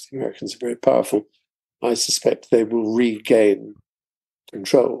sooner, because the Americans are very powerful, I suspect they will regain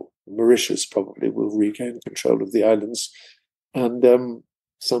control. Mauritius probably will regain control of the islands, and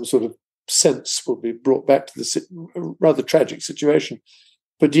some sort of sense will be brought back to the rather tragic situation.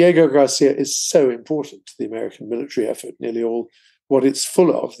 But Diego Garcia is so important to the American military effort. Nearly all what it's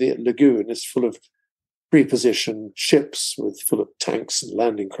full of, the lagoon, is full of prepositioned ships full of tanks and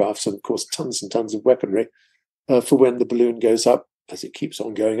landing crafts, and of course tons and tons of weaponry for when the balloon goes up, as it keeps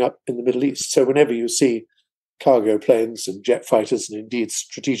on going up in the Middle East. So whenever you see cargo planes and jet fighters and indeed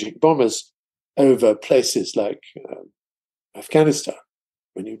strategic bombers over places like Afghanistan,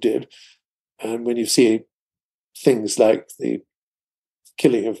 when you did, and when you see things like the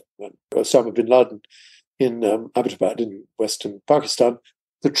killing of Osama bin Laden in Abbottabad in western Pakistan,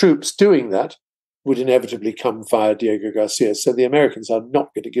 the troops doing that would inevitably come via Diego Garcia. So the Americans are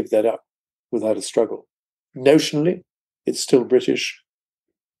not going to give that up without a struggle. Notionally, it's still British.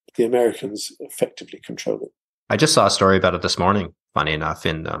 The Americans effectively control it. I just saw a story about it this morning, funny enough,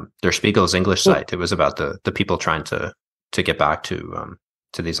 in Der Spiegel's English site. It was about the people trying to get back to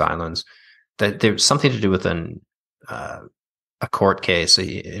these islands. That there's something to do with a court case, an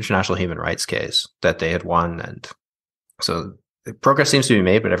international human rights case that they had won. And so progress seems to be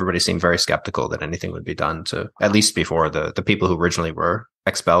made, but everybody seemed very skeptical that anything would be done to, at least before the people who originally were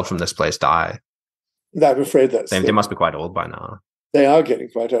expelled from this place die. I'm afraid that's... They must be quite old by now. They are getting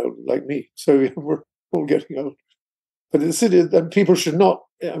quite old, like me. So we're all getting old. But people should not...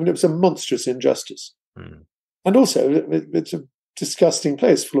 I mean, it was a monstrous injustice. And also, it's a disgusting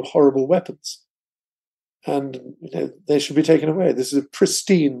place full of horrible weapons. And they should be taken away. This is a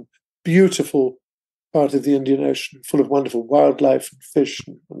pristine, beautiful part of the Indian Ocean, full of wonderful wildlife and fish,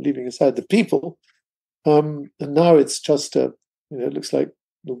 and leaving aside the people. And now it's just it looks like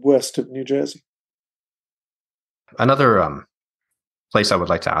the worst of New Jersey. Another place I would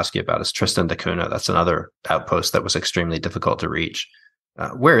like to ask you about is Tristan da Cunha. That's another outpost that was extremely difficult to reach.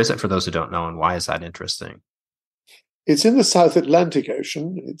 Where is it, for those who don't know, and why is that interesting? It's in the South Atlantic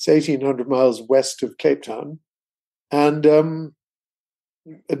Ocean. It's 1,800 miles west of Cape Town. And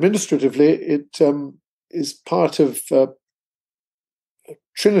administratively, it is part of a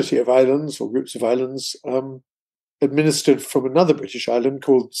trinity of islands or groups of islands administered from another British island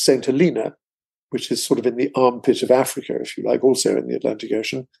called St. Helena, which is sort of in the armpit of Africa, if you like, also in the Atlantic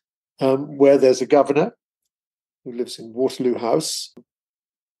Ocean, where there's a governor who lives in Waterloo House,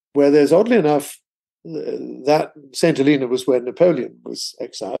 where there's, oddly enough, that St. Helena was where Napoleon was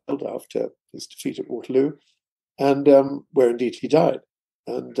exiled after his defeat at Waterloo, and where indeed he died.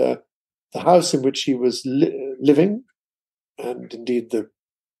 And the house in which he was living, and indeed the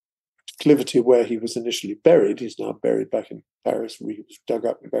declivity where he was initially buried, he's now buried back in Paris, where he was dug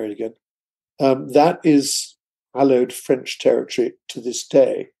up and buried again, that is hallowed French territory to this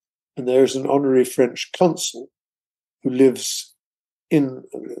day. And there is an honorary French consul who lives in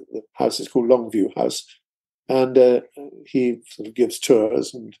the house. Is called Longview House, and he sort of gives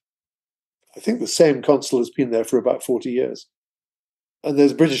tours. And I think the same consul has been there for about 40 years. And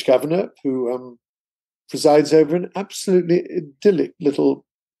there's a British governor who presides over an absolutely idyllic little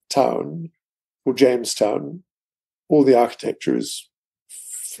town called Jamestown. All the architecture is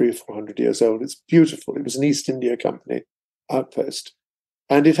 300 or 400 years old. It's beautiful. It was an East India Company outpost.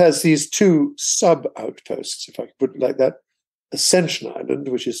 And it has these two sub-outposts, if I could put it like that. Ascension Island,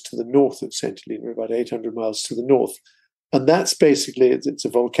 which is to the north of St. Helena, about 800 miles to the north. And that's basically, it's a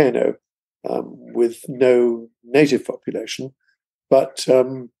volcano with no native population, but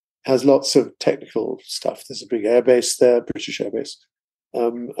has lots of technical stuff. There's a big airbase there, British airbase.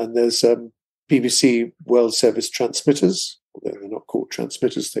 And there's BBC World Service transmitters, although they're not called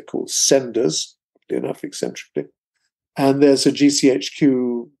transmitters, they're called senders, oddly enough, eccentrically. And there's a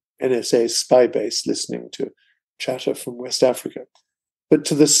GCHQ NSA spy base listening to chatter from West Africa. But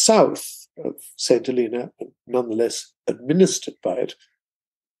to the south of St. Helena, and nonetheless administered by it,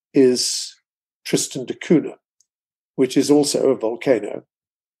 is Tristan da Cunha, which is also a volcano.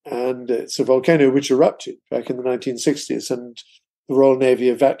 And it's a volcano which erupted back in the 1960s, and the Royal Navy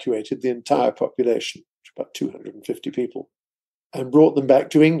evacuated the entire population, about 250 people, and brought them back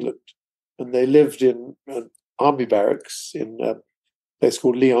to England. And they lived in an army barracks in a place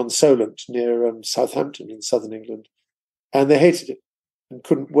called Leon Solent near Southampton in southern England. And they hated it and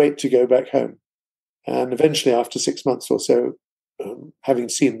couldn't wait to go back home. And eventually, after 6 months or so, having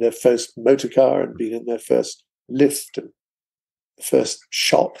seen their first motor car and been in their first lift and the first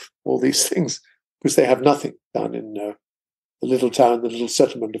shop, all these things, because they have nothing down in the little town, the little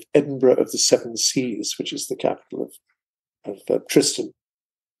settlement of Edinburgh of the Seven Seas, which is the capital of Tristan.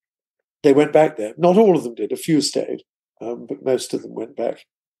 They went back there. Not all of them did. A few stayed, but most of them went back.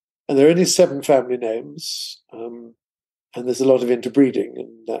 And there are only 7 family names, and there's a lot of interbreeding,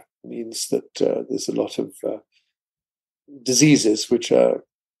 and that means that there's a lot of diseases which are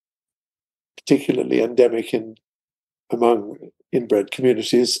particularly endemic among inbred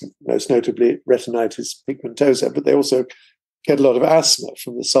communities, most notably retinitis pigmentosa, but they also get a lot of asthma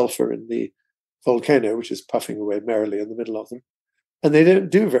from the sulfur in the volcano, which is puffing away merrily in the middle of them. And they don't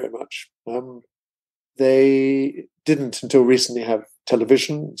do very much. They didn't until recently have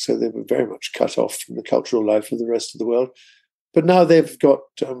television, so they were very much cut off from the cultural life of the rest of the world. But now they've got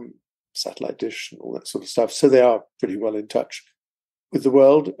satellite dish and all that sort of stuff, so they are pretty well in touch with the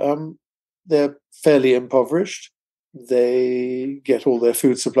world. They're fairly impoverished. They get all their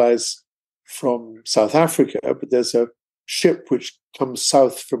food supplies from South Africa, but there's a ship which comes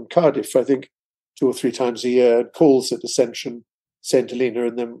south from Cardiff, I think, 2 or 3 times a year, and calls at Ascension, St. Helena,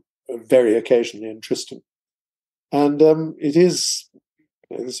 and then very occasionally in Tristan. And there's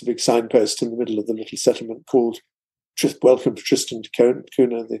a big signpost in the middle of the little settlement called Welcome to Tristan da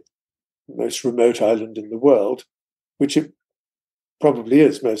Cunha, the most remote island in the world, which it probably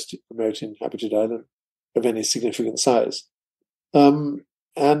is most remote inhabited island of any significant size. And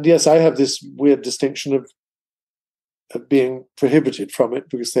yes, I have this weird distinction of being prohibited from it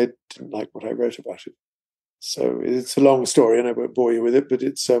because they didn't like what I wrote about it. So it's a long story, and I won't bore you with it. But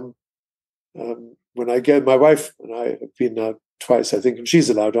it's when I go, my wife and I have been now twice, I think, and she's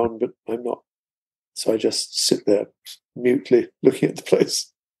allowed on, but I'm not. So I just sit there mutely looking at the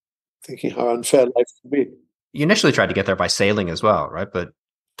place, thinking how unfair life can be. You initially tried to get there by sailing as well, right? But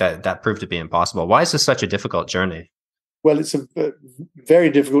that proved to be impossible. Why is this such a difficult journey? Well, it's a very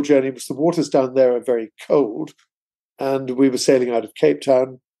difficult journey because the waters down there are very cold. And we were sailing out of Cape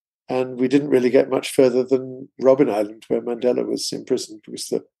Town, and we didn't really get much further than Robben Island, where Mandela was imprisoned, because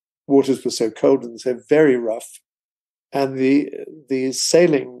the waters were so cold and so very rough. And the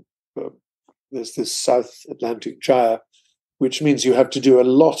sailing, there's this South Atlantic gyre, which means you have to do a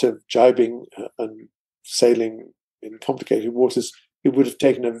lot of jibing and sailing in complicated waters. It would have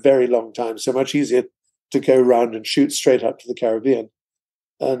taken a very long time, so much easier to go round and shoot straight up to the Caribbean.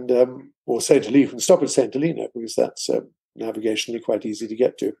 And or St. Helena, you can stop at St. Helena because that's navigationally quite easy to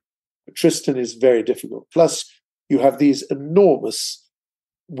get to. But Tristan is very difficult. Plus, you have these enormous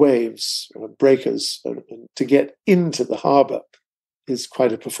waves, breakers, and to get into the harbour is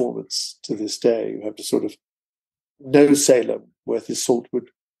quite a performance to this day. You have to sort of, no sailor worth his salt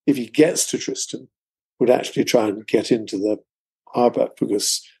would, if he gets to Tristan, would actually try and get into the harbour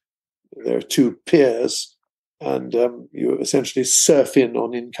because there are 2 piers. And you essentially surf in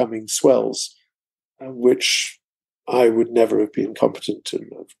on incoming swells, which I would never have been competent to.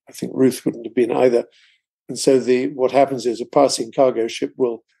 I think Ruth wouldn't have been either. And so what happens is a passing cargo ship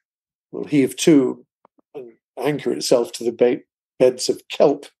will heave to and anchor itself to the beds of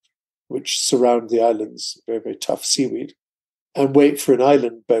kelp, which surround the islands, very, very tough seaweed, and wait for an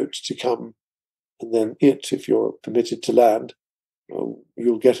island boat to come. And then if you're permitted to land,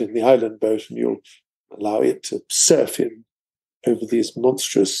 you'll get in the island boat and you'll allow it to surf in over these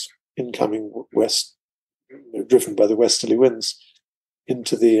monstrous incoming driven by the westerly winds,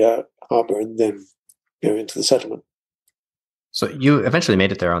 into the harbour and then go into the settlement. So you eventually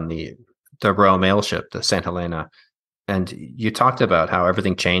made it there on the Royal Mail ship, the St. Helena, and you talked about how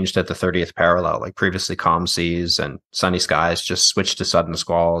everything changed at the 30th parallel, like previously calm seas and sunny skies just switched to sudden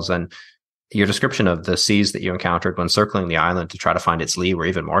squalls. And your description of the seas that you encountered when circling the island to try to find its lee were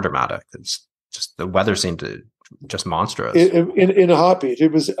even more dramatic. It's just the weather seemed to just monstrous. In a heartbeat,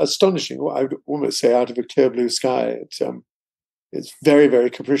 it was astonishing. I would almost say out of a clear blue sky. It's very, very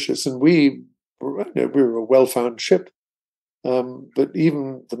capricious. And we were a well-found ship, but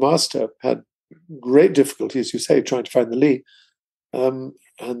even the master had great difficulty, as you say, trying to find the lee, and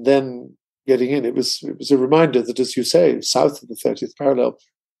then getting in. It was a reminder that, as you say, south of the 30th parallel,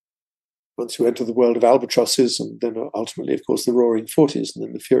 once you enter the world of albatrosses and then ultimately, of course, the roaring 40s and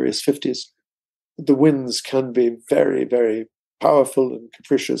then the furious 50s, the winds can be very, very powerful and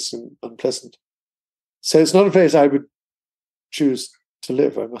capricious and unpleasant. So it's not a place I would choose to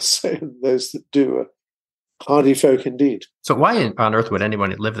live, I must say, and those that do are hardy folk indeed. So why on earth would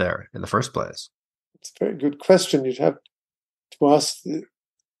anyone live there in the first place? It's a very good question. You'd have to ask.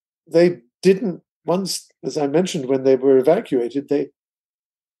 They didn't, once, as I mentioned, when they were evacuated, they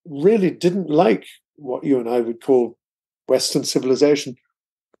really didn't like what you and I would call Western civilization.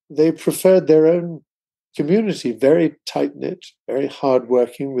 They preferred their own community, very tight-knit, very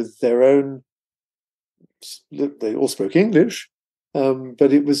hard-working, with their own They all spoke English,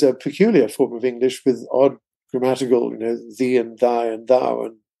 but it was a peculiar form of English with odd grammatical, thee and thy and thou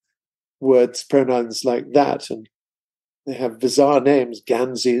and words, pronouns like that. And they have bizarre names.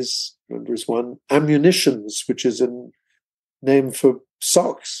 Ganses, there's one. Ammunitions, which is a name for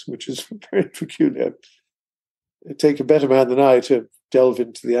socks, which is very peculiar. It'd take a better man than I to delve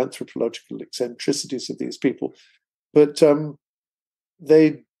into the anthropological eccentricities of these people. But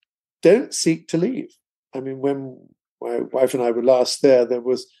they don't seek to leave. I mean, when my wife and I were last there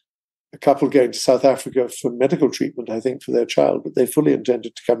was a couple going to South Africa for medical treatment, I think, for their child, but they fully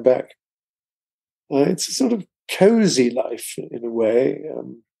intended to come back. It's a sort of cozy life in a way.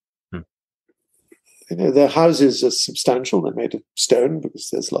 Their houses are substantial. They're made of stone because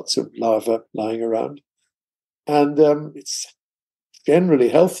there's lots of lava lying around. And it's generally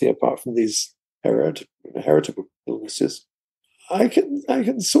healthy apart from these heritable illnesses. I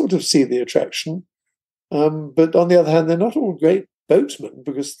can sort of see the attraction. But on the other hand, they're not all great boatmen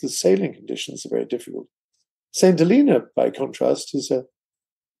because the sailing conditions are very difficult. St. Helena, by contrast,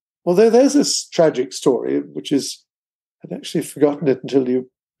 although there's this tragic story, which is, I'd actually forgotten it until you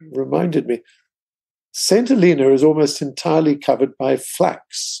reminded me. St. Helena is almost entirely covered by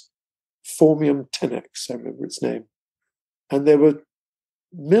flax, Formium tenax, I remember its name. And there were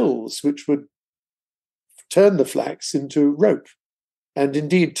mills which would turn the flax into rope. And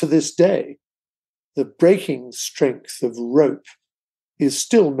indeed, to this day, the breaking strength of rope is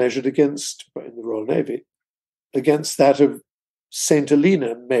still measured against, in the Royal Navy, against that of St.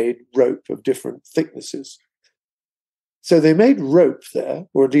 Helena made rope of different thicknesses. So they made rope there,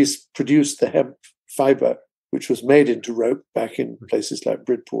 or at least produced the hemp fibre, which was made into rope back in places like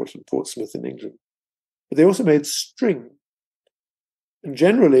Bridport and Portsmouth in England. But they also made string. And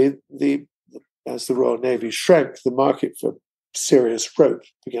generally, as the Royal Navy shrank, the market for serious rope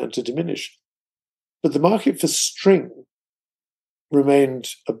began to diminish. But the market for string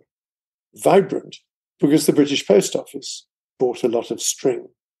remained vibrant because the British Post Office bought a lot of string.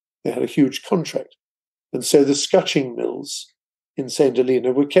 They had a huge contract. And so the scutching mills in St.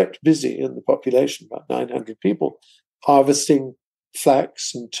 Helena were kept busy in the population, about 900 people, harvesting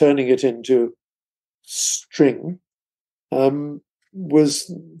flax and turning it into string,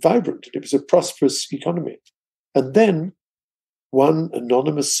 was vibrant. It was a prosperous economy. And then one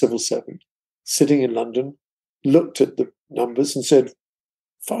anonymous civil servant sitting in London looked at the numbers and said,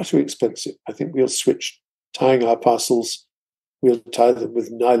 far too expensive. I think we'll switch tying our parcels. We'll tie them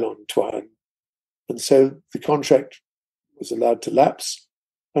with nylon twine. And so the contract was allowed to lapse.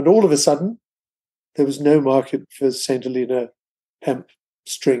 And all of a sudden, there was no market for St. Helena hemp,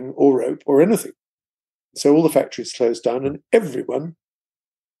 string, or rope, or anything. So all the factories closed down and everyone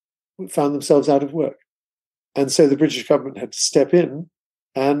found themselves out of work. And so the British government had to step in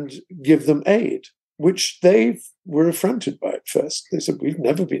and give them aid, which they were affronted by at first. They said, we've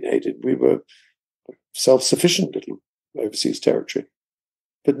never been aided. We were self-sufficient little overseas territory.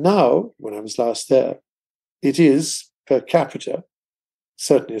 But now, when I was last there, it is per capita,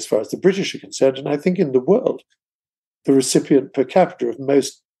 certainly as far as the British are concerned, and I think in the world, the recipient per capita of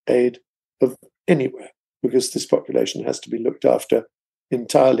most aid of anywhere, because this population has to be looked after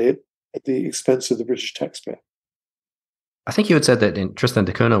entirely at the expense of the British taxpayer. I think you had said that in Tristan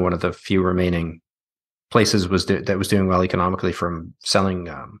da Cunha, one of the few remaining places that was doing well economically from selling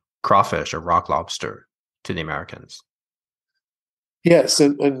crawfish or rock lobster to the Americans. Yes,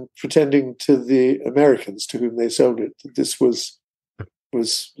 and pretending to the Americans to whom they sold it that this was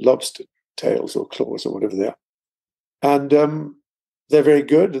lobster tails or claws or whatever they are. And they're very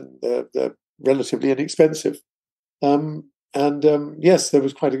good and they're relatively inexpensive. Yes, there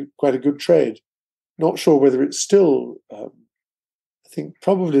was quite a good trade. Not sure whether it's still. I think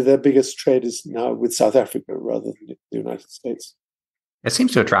probably their biggest trade is now with South Africa rather than the United States. It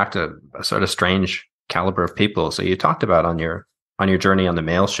seems to attract a sort of strange caliber of people. So you talked about on your journey on the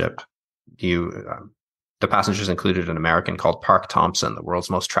mail ship, the passengers included an American called Park Thompson, the world's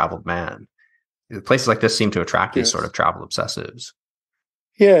most traveled man. Places like this seem to attract these sort of travel obsessives.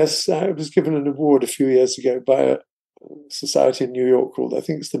 Yes, I was given an award a few years ago by a society in New York called, I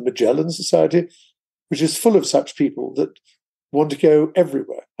think it's the Magellan Society, which is full of such people that want to go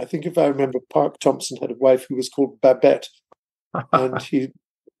everywhere. I think if I remember, Park Thompson had a wife who was called Babette. And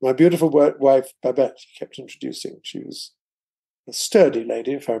my beautiful wife, Babette, he kept introducing. She was a sturdy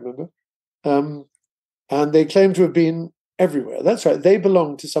lady, if I remember. And they claim to have been everywhere. That's right. They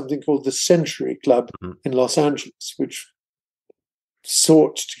belong to something called the Century Club in Los Angeles, which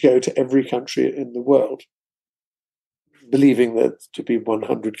sought to go to every country in the world, believing that to be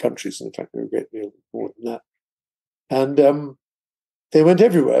 100 countries, and in fact, there were a great deal more than that. And they went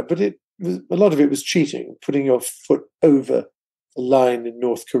everywhere, but it a lot of it was cheating, putting your foot over the line in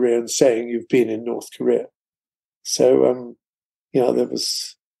North Korea and saying you've been in North Korea. So, there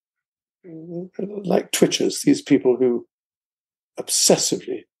was, like twitchers, these people who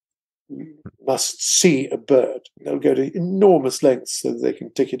obsessively must see a bird. They'll go to enormous lengths so that they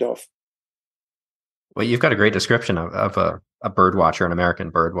can tick it off. Well, you've got a great description of a bird watcher, an American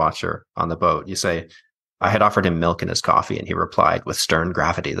bird watcher on the boat. You say, I had offered him milk in his coffee, and he replied with stern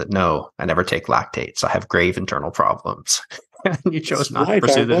gravity that, no, I never take lactates. I have grave internal problems. And you chose not to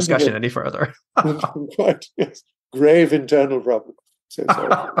pursue the discussion any further. Quite, yes. Grave internal problems. So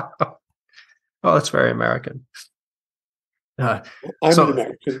sorry. Well, it's very American. I'm an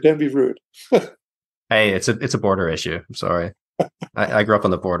American. Don't be rude. Hey, it's a border issue. I'm sorry. I grew up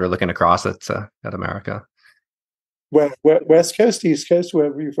on the border, looking across at America. Where West Coast, East Coast?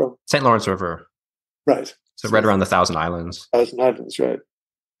 Where were you from? St. Lawrence River. Right. So right around the Thousand Islands. Thousand Islands, right?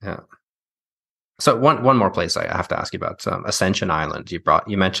 Yeah. So one more place I have to ask you about, Ascension Island.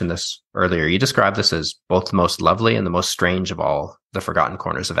 You mentioned this earlier. You described this as both the most lovely and the most strange of all the forgotten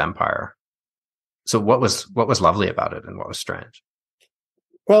corners of empire. So what was lovely about it, and what was strange?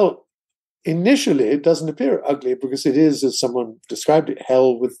 Well, initially it doesn't appear ugly because it is, as someone described it,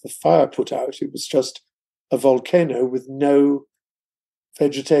 hell with the fire put out. It was just a volcano with no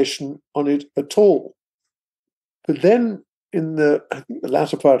vegetation on it at all. But then in the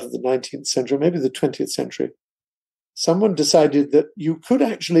latter part of the 19th century, maybe the 20th century, someone decided that you could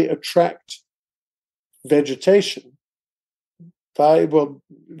actually attract vegetation by,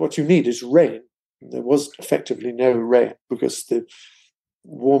 what you need is rain. There was effectively no rain because the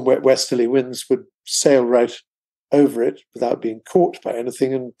warm, wet westerly winds would sail right over it without being caught by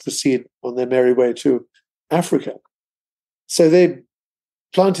anything and proceed on their merry way to Africa. So they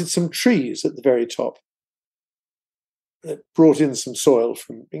planted some trees at the very top that brought in some soil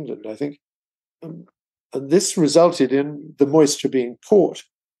from England, I think. And this resulted in the moisture being caught,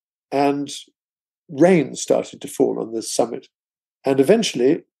 and rain started to fall on this summit. And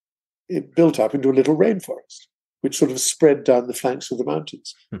eventually it built up into a little rainforest, which sort of spread down the flanks of the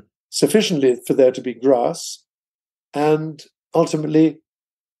mountains, sufficiently for there to be grass and ultimately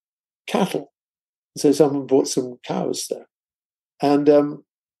cattle. So someone bought some cows there. And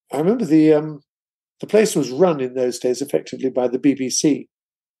I remember the place was run in those days effectively by the BBC.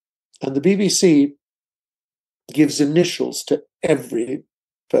 And the BBC gives initials to every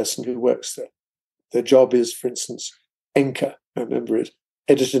person who works there. Their job is, for instance, Enker. I remember it.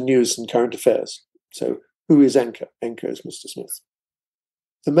 Editor News and Current Affairs. So who is Enker? Enker is Mr. Smith.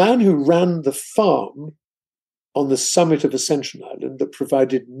 The man who ran the farm on the summit of Ascension Island that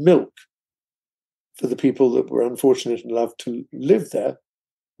provided milk for the people that were unfortunate enough to live there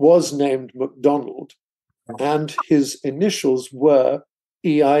was named MacDonald, and his initials were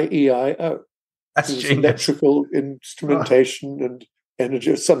EIEIO. That's he was genius. Electrical Instrumentation and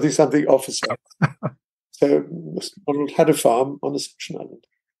Energy, something officer. So Mr. MacDonald had a farm on Ascension Island.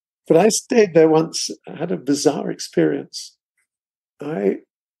 But I stayed there once. I had a bizarre experience. I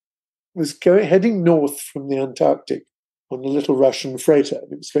was heading north from the Antarctic on a little Russian freighter.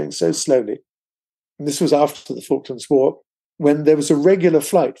 It was going so slowly. And this was after the Falklands War, when there was a regular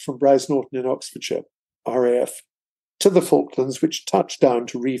flight from Brize Norton in Oxfordshire, RAF, to the Falklands, which touched down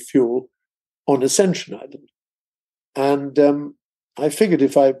to refuel on Ascension Island. And I figured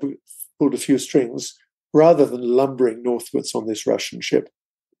if I pulled a few strings, rather than lumbering northwards on this Russian ship,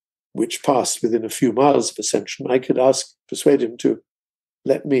 which passed within a few miles of Ascension, I could persuade him to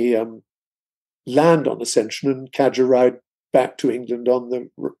let me land on Ascension and catch a ride back to England on the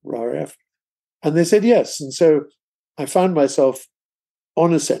RAF. And they said yes. And so I found myself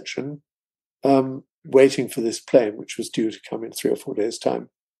on Ascension, waiting for this plane, which was due to come in 3 or 4 days' time.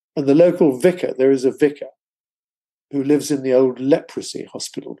 And the local vicar, there is a vicar who lives in the old leprosy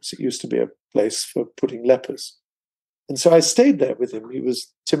hospital, because it used to be a place for putting lepers. And so I stayed there with him. He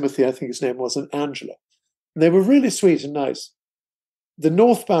was Timothy, I think his name was, and Angela. And they were really sweet and nice. The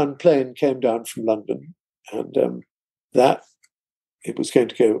northbound plane came down from London, and it was going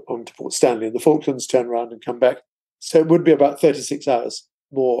to go on to Port Stanley in the Falklands, turn around and come back. So it would be about 36 hours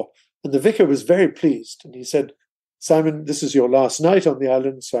more. And the vicar was very pleased. And he said, Simon, this is your last night on the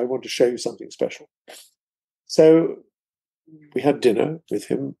island, so I want to show you something special. So we had dinner with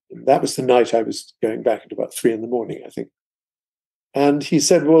him. And that was the night I was going back at about 3 a.m, I think. And he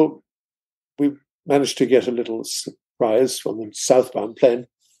said, well, we managed to get a little surprise on the southbound plane.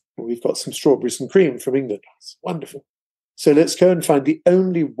 We've got some strawberries and cream from England. It's wonderful. So let's go and find the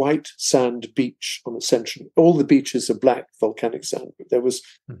only white sand beach on Ascension. All the beaches are black volcanic sand, but there was,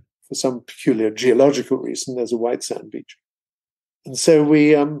 for some peculiar geological reason, there's a white sand beach. And so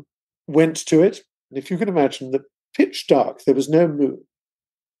we went to it. And if you can imagine, the pitch dark, there was no moon,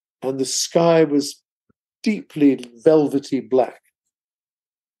 and the sky was deeply velvety black.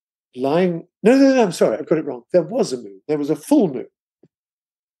 No, I'm sorry, I've got it wrong. There was a moon. There was a full moon.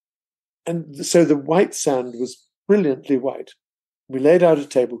 And so the white sand was brilliantly white. We laid out a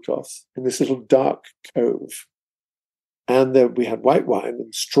tablecloth in this little dark cove. And we had white wine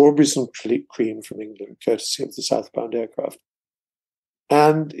and strawberries and cream from England, courtesy of the southbound aircraft.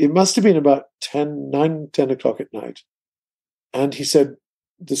 And it must have been about 10 o'clock at night. And he said,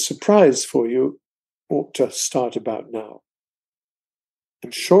 the surprise for you ought to start about now.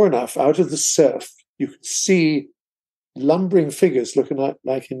 And sure enough, out of the surf, you could see lumbering figures looking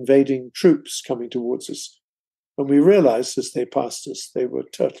like invading troops coming towards us. And we realized as they passed us, they were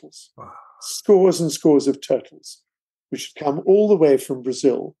turtles. Wow. Scores and scores of turtles, which had come all the way from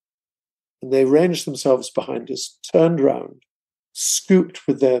Brazil. And they ranged themselves behind us, turned round, scooped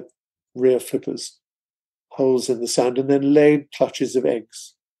with their rear flippers holes in the sand, and then laid clutches of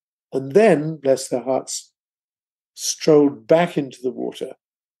eggs. And then, bless their hearts, strolled back into the water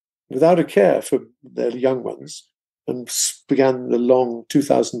without a care for their young ones and began the long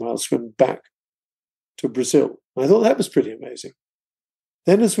 2,000-mile swim back to Brazil. I thought that was pretty amazing.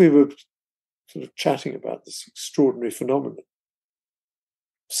 Then as we were sort of chatting about this extraordinary phenomenon,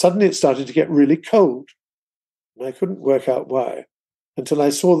 suddenly it started to get really cold. And I couldn't work out why until I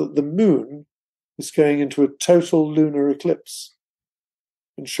saw that the moon was going into a total lunar eclipse.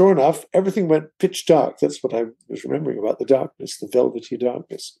 And sure enough, everything went pitch dark. That's what I was remembering about the darkness, the velvety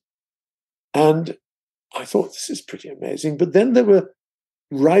darkness. And I thought, this is pretty amazing. But then there were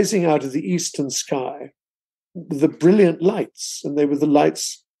rising out of the eastern sky the brilliant lights, and they were the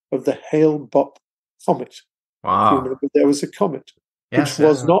lights of the Hale-Bopp comet. Wow. You remember there was a comet, which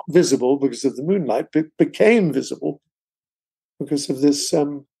was not visible because of the moonlight, but became visible because of this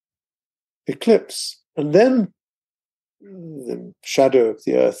eclipse. And then the shadow of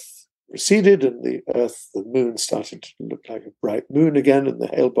the Earth receded, and the moon started to look like a bright moon again, and the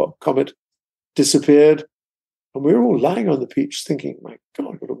Hale-Bopp comet disappeared. And we were all lying on the beach thinking, my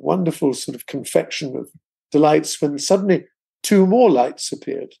God, what a wonderful sort of confection of delights, when suddenly two more lights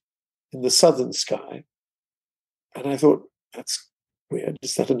appeared in the southern sky. And I thought, that's weird.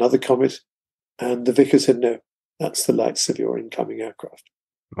 Is that another comet? And the vicar said, no, that's the lights of your incoming aircraft.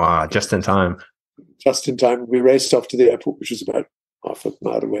 Wow, just in time. Just in time. We raced off to the airport, which was about half a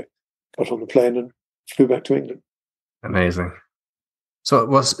mile away, got on the plane and flew back to England. Amazing. So,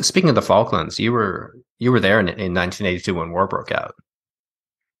 well, speaking of the Falklands, you were there in 1982 when war broke out.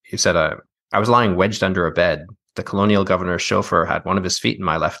 You said, I was lying wedged under a bed. The colonial governor's chauffeur had one of his feet in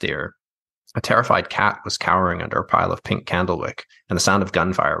my left ear. A terrified cat was cowering under a pile of pink candlewick, and the sound of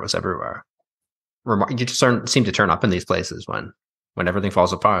gunfire was everywhere. You just seem to turn up in these places when everything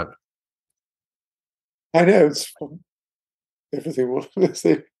falls apart. I know, it's everything.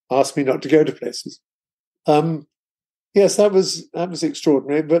 They asked me not to go to places. Yes, that was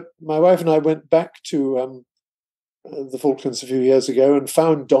extraordinary. But my wife and I went back to the Falklands a few years ago and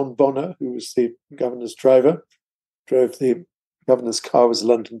found Don Bonner, who was the governor's driver. Drove the governor's car, was a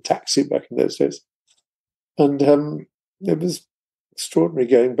London taxi back in those days. And it was extraordinary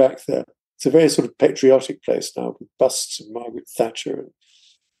going back there. It's a very sort of patriotic place now, with busts of Margaret Thatcher and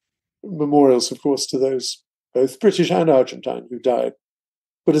memorials, of course, to those, both British and Argentine, who died.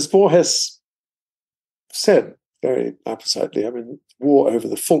 But as Borges said very appositely, I mean, war over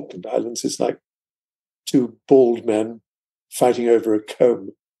the Falkland Islands is like two bald men fighting over a comb.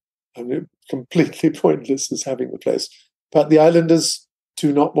 I mean, completely pointless as having the place. But the islanders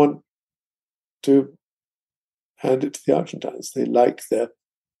do not want to hand it to the Argentines. They like their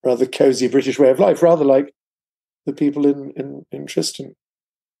rather cozy British way of life, rather like the people in Tristan.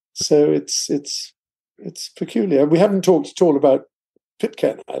 So it's peculiar. We haven't talked at all about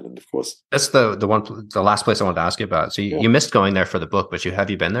Pitcairn Island, of course. That's the last place I wanted to ask you about. So you missed going there for the book, but have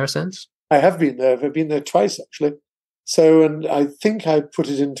you been there since? I have been there. I've been there twice, actually. So, and I think I put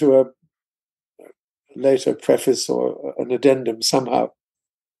it into a later preface or an addendum somehow.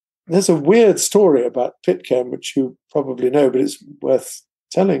 There's a weird story about Pitcairn, which you probably know, but it's worth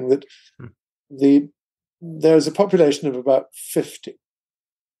telling, that there's a population of about 50,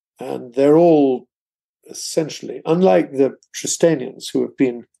 and they're all essentially, unlike the Tristanians, who have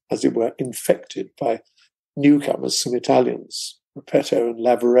been, as it were, infected by newcomers, some Italians, Repetto and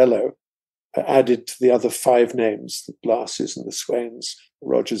Lavarello, added to the other five names, the Blasses and the Swains, the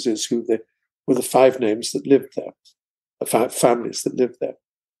Rogerses, who were the five names that lived there, the five families that lived there.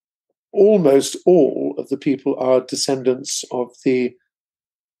 Almost all of the people are descendants of the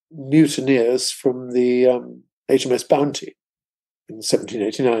mutineers from the HMS Bounty in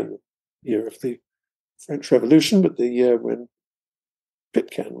 1789, year of the French Revolution, but the year when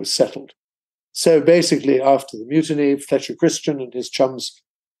Pitcairn was settled. So basically, after the mutiny, Fletcher Christian and his chums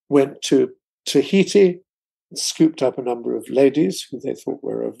went to Tahiti, scooped up a number of ladies who they thought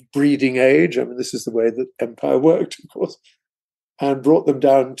were of breeding age. I mean, this is the way that empire worked, of course, and brought them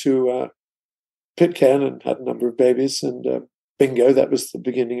down to Pitcairn and had a number of babies. And bingo, that was the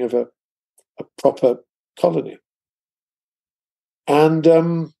beginning of a proper colony. And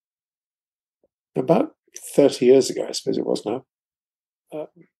about 30 years ago, I suppose it was now,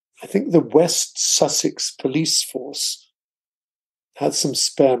 I think the West Sussex police force had some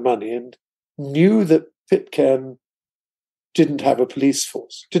spare money and knew that Pitcairn didn't have a police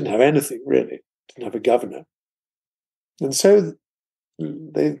force, didn't have anything really, didn't have a governor. And so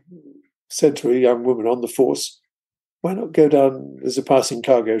they said to a young woman on the force, why not go down, there's a passing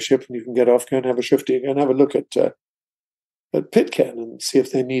cargo ship and you can get off, go and have a shifty, go and have a look at Pitcairn and see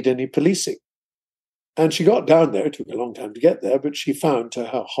if they need any policing. And she got down there, it took a long time to get there, but she found to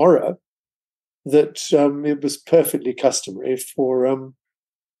her horror that it was perfectly customary for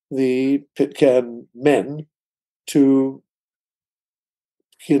the Pitcairn men to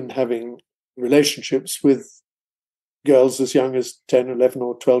begin having relationships with girls as young as 10, 11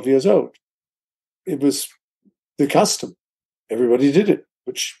 or 12 years old. It was the custom. Everybody did it,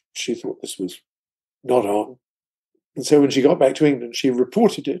 but she thought this was not on. And so when she got back to England, she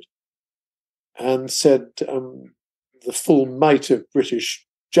reported it and said the full might of British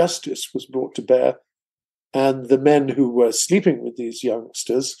justice was brought to bear, and the men who were sleeping with these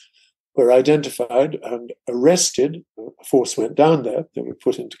youngsters were identified and arrested. A force went down there. They were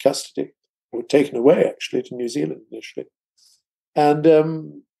put into custody, or taken away, actually, to New Zealand initially. And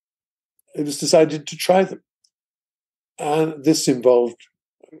it was decided to try them. And this involved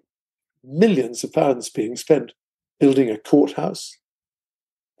millions of pounds being spent building a courthouse,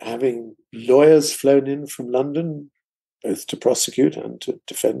 having lawyers flown in from London, both to prosecute and to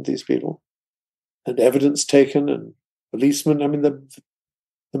defend these people, and evidence taken and policemen. I mean, the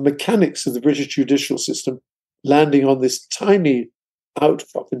mechanics of the British judicial system landing on this tiny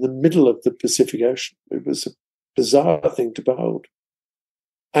outcrop in the middle of the Pacific Ocean. It was a bizarre thing to behold.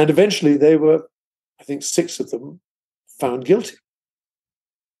 And eventually they were, I think 6 of them, found guilty.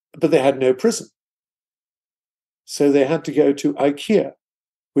 But they had no prison. So they had to go to IKEA,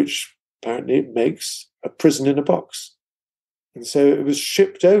 which apparently makes a prison in a box. And so it was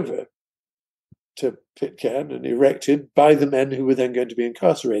shipped over to Pitcairn and erected by the men who were then going to be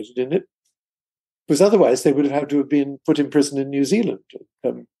incarcerated in it, because otherwise they would have had to have been put in prison in New Zealand,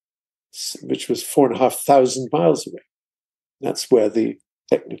 which was 4,500 miles away. That's where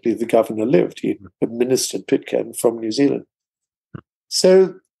technically the governor lived. He administered Pitcairn from New Zealand.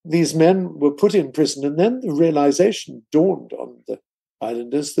 So these men were put in prison, and then the realization dawned on the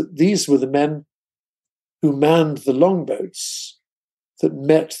islanders that these were the men who manned the longboats that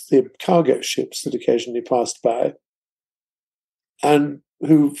met the cargo ships that occasionally passed by, and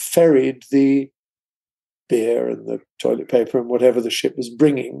who ferried the beer and the toilet paper and whatever the ship was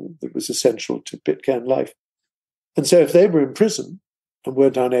bringing that was essential to Pitcairn life. And so if they were in prison and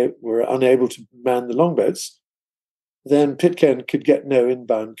were unable to man the longboats, then Pitcairn could get no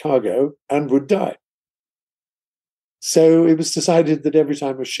inbound cargo and would die. So it was decided that every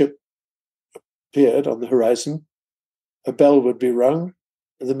time a ship appeared on the horizon, a bell would be rung,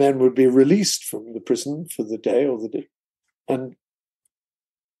 and the men would be released from the prison for the day and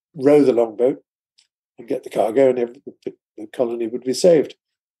row the longboat and get the cargo, and the colony would be saved.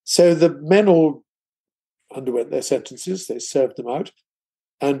 So the men all underwent their sentences, they served them out,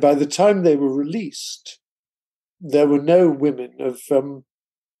 and by the time they were released, there were no women of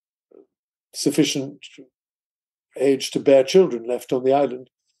sufficient age to bear children left on the island.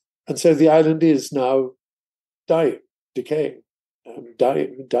 And so the island is now decaying,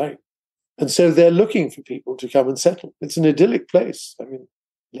 dying. And so they're looking for people to come and settle. It's an idyllic place. I mean,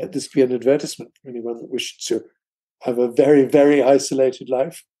 let this be an advertisement for anyone that wishes to have a very, very isolated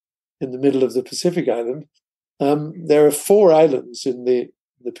life in the middle of the Pacific Island. There are 4 islands in the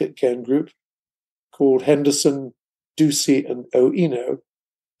Pitcairn group called Henderson, Ducie, and Oino.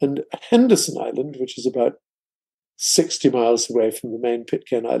 And Henderson Island, which is about 60 miles away from the main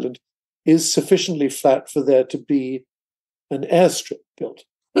Pitcairn Island, is sufficiently flat for there to be an airstrip built.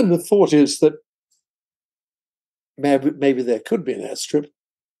 And the thought is that maybe there could be an airstrip,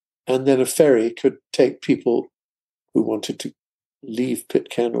 and then a ferry could take people who wanted to leave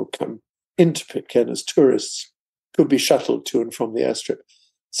Pitcairn or come into Pitcairn as tourists, could be shuttled to and from the airstrip.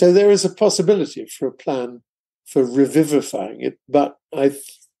 So there is a possibility for a plan for revivifying it, but I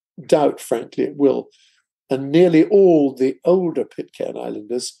doubt, frankly, it will. And nearly all the older Pitcairn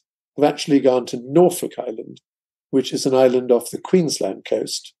Islanders have actually gone to Norfolk Island, which is an island off the Queensland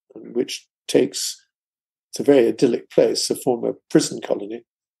coast, which it's a very idyllic place, a former prison colony,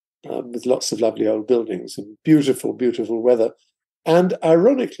 with lots of lovely old buildings and beautiful, beautiful weather. And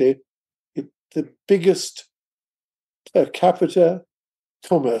ironically, the biggest per capita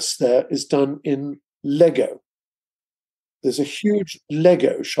commerce there is done in Lego. There's a huge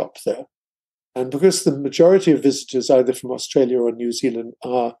Lego shop there. And because the majority of visitors, either from Australia or New Zealand,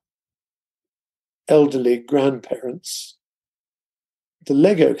 are elderly grandparents, the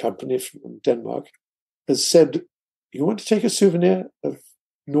Lego company from Denmark has said, you want to take a souvenir of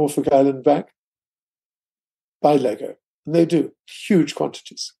Norfolk Island back? Buy Lego. And they do, huge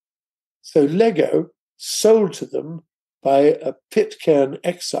quantities. So Lego, sold to them by a Pitcairn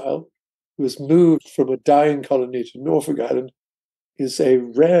exile who was moved from a dying colony to Norfolk Island, is a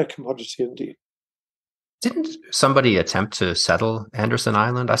rare commodity indeed. Didn't somebody attempt to settle Anderson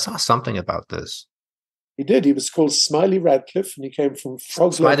Island? I saw something about this. He did. He was called Smiley Radcliffe, and he came from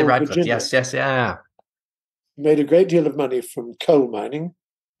Frog Level, Virginia. Yes, yeah. He made a great deal of money from coal mining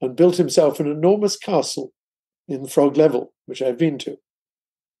and built himself an enormous castle in Frog Level, which I've been to.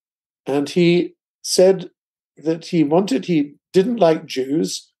 And he said that he didn't like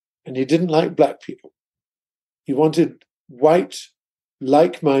Jews and he didn't like black people. He wanted white,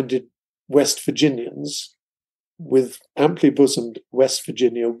 like-minded West Virginians with amply bosomed West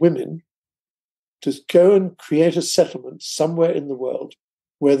Virginia women to go and create a settlement somewhere in the world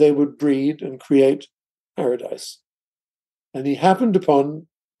where they would breed and create paradise. And he happened upon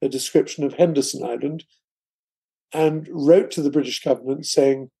a description of Henderson Island and wrote to the British government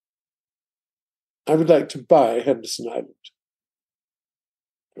saying, I would like to buy Henderson Island.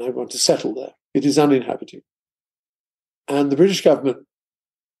 And I want to settle there. It is uninhabited. And the British government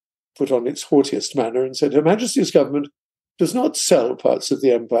put on its haughtiest manner and said, Her Majesty's government does not sell parts of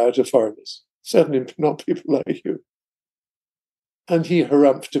the empire to foreigners, certainly not people like you. And he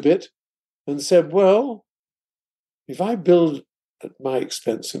harumphed a bit and said, well, if I build at my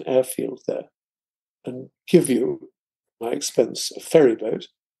expense an airfield there and give you, at my expense, a ferry boat,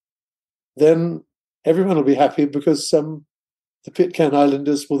 then everyone will be happy because the Pitcairn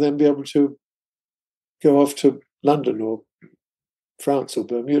Islanders will then be able to go off to London or France or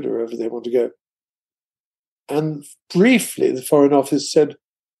Bermuda, wherever they want to go. And briefly, the Foreign Office said,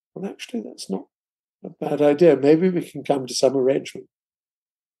 well, actually, that's not a bad idea. Maybe we can come to some arrangement.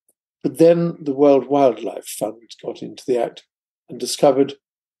 But then the World Wildlife Fund got into the act and discovered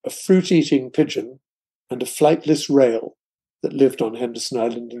a fruit-eating pigeon and a flightless rail that lived on Henderson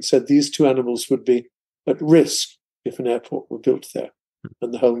Island and said these two animals would be at risk if an airport were built there.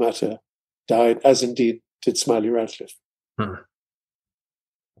 And the whole matter died, as indeed did Smiley Radcliffe.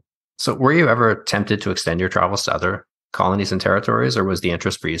 So were you ever tempted to extend your travels to other colonies and territories, or was the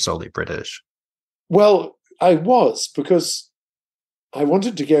interest for you solely British? Well, I was, because I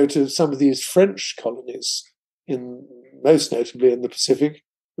wanted to go to some of these French colonies, most notably in the Pacific,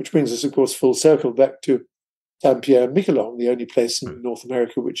 which brings us, of course, full circle back to Saint-Pierre and Miquelon, the only place in North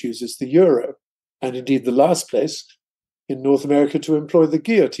America which uses the euro, and indeed the last place in North America to employ the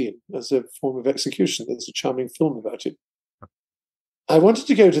guillotine as a form of execution. There's a charming film about it. I wanted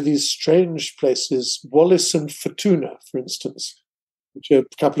to go to these strange places, Wallis and Futuna, for instance, which are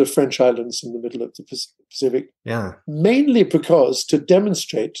a couple of French islands in the middle of the Pacific. Yeah. Mainly because to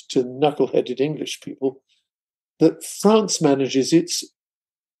demonstrate to knuckle-headed English people that France manages its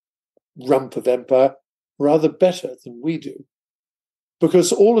rump of empire rather better than we do.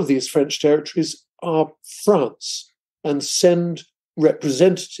 Because all of these French territories are France and send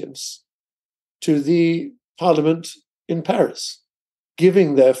representatives to the Parliament in Paris,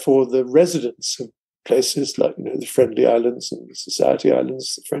 giving, therefore, the residents of places like the Friendly Islands and the Society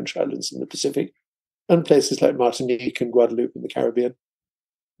Islands, the French islands in the Pacific, and places like Martinique and Guadeloupe in the Caribbean,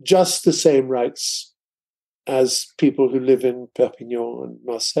 just the same rights as people who live in Perpignan and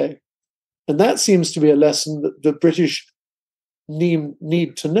Marseille. And that seems to be a lesson that the British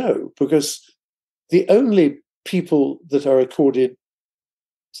need to know, because the only people that are accorded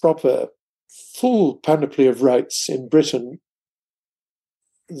proper, full panoply of rights in Britain,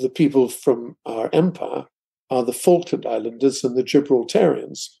 the people from our empire, are the Falkland Islanders and the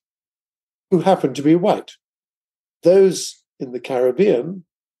Gibraltarians, who happen to be white. Those in the Caribbean,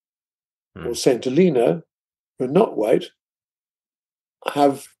 or St. Helena, who are not white,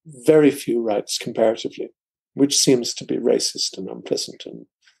 have very few rights comparatively, which seems to be racist and unpleasant and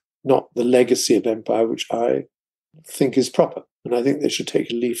not the legacy of empire which I think is proper. And I think they should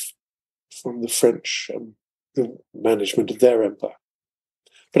take a leaf from the French, the management of their empire.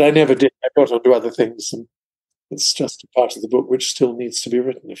 But I never did. I got onto other things and It's just a part of the book which still needs to be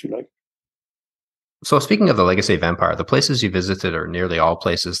written, if you like. So speaking of the legacy of empire, the places you visited are nearly all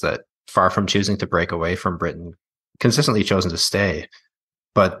places that, far from choosing to break away from Britain, consistently chosen to stay.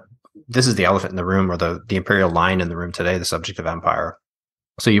 But this is the elephant in the room, or the imperial line in the room today, the subject of empire.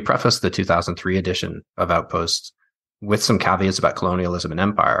 So you prefaced the 2003 edition of Outposts with some caveats about colonialism and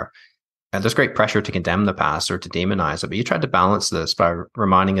empire. And there's great pressure to condemn the past or to demonize it. But you tried to balance this by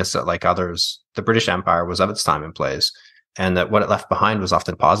reminding us that, like others, the British Empire was of its time and place, and that what it left behind was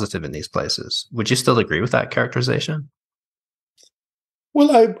often positive in these places. Would you still agree with that characterization?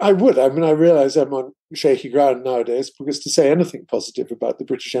 Well, I would. I mean, I realize I'm on shaky ground nowadays, because to say anything positive about the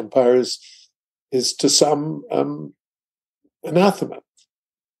British Empire is to some anathema.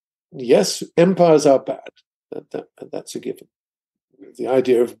 Yes, empires are bad. That's a given. The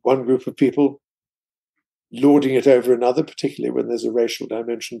idea of one group of people lording it over another, particularly when there's a racial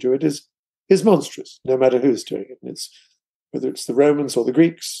dimension to it, is monstrous, no matter who's doing it. And whether it's the Romans or the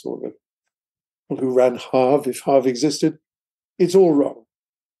Greeks or the people who ran Havre, if Havre existed, it's all wrong.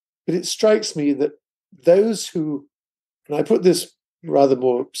 But it strikes me that those who, and I put this rather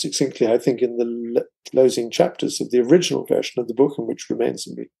more succinctly, I think, in the closing chapters of the original version of the book, and which remains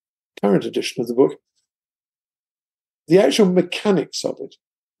in the current edition of the book, the actual mechanics of it,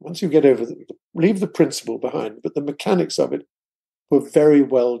 once you get over leave the principle behind, but the mechanics of it were very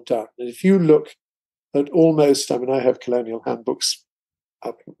well done. And if you look at almost, I mean, I have colonial handbooks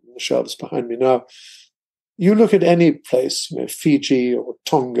up on the shelves behind me now. You look at any place, Fiji or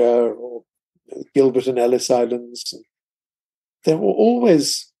Tonga or Gilbert and Ellice Islands, and there were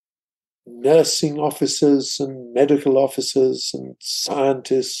always nursing officers and medical officers and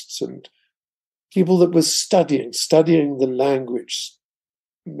scientists and people that were studying the language,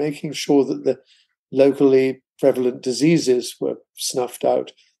 making sure that the locally prevalent diseases were snuffed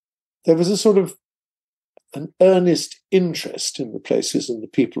out. There was a sort of an earnest interest in the places and the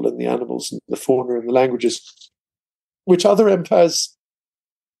people and the animals and the fauna and the languages, which other empires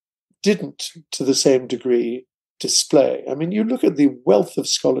didn't to the same degree display. I mean, you look at the wealth of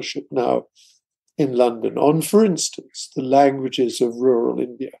scholarship now in London on, for instance, the languages of rural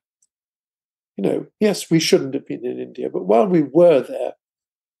India. Yes, we shouldn't have been in India, but while we were there,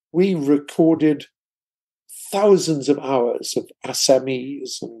 we recorded thousands of hours of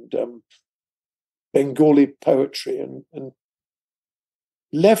Assamese and Bengali poetry and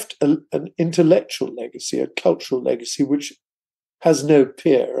left an intellectual legacy, a cultural legacy, which has no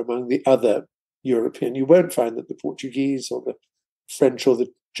peer among the other European. You won't find that the Portuguese or the French or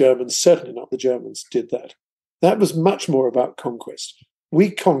the Germans, certainly not the Germans, did that. That was much more about conquest. We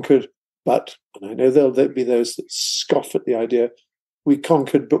conquered, but, and I know there'll be those that scoff at the idea, we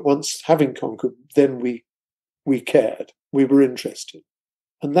conquered, but once having conquered, then we cared, we were interested.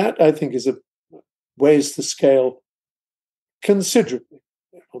 And that, I think, weighs the scale considerably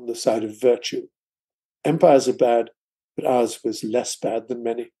on the side of virtue. Empires are bad, but ours was less bad than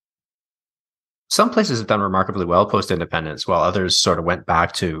many. Some places have done remarkably well post-independence, while others sort of went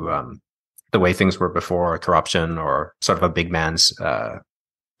back to the way things were before, corruption or sort of a big man's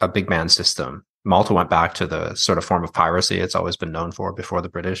system. Malta went back to the sort of form of piracy it's always been known for before the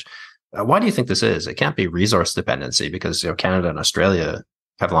British. Why do you think this is? It can't be resource dependency, because Canada and Australia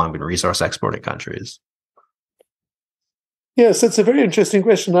have long been resource exporting countries. Yes, that's a very interesting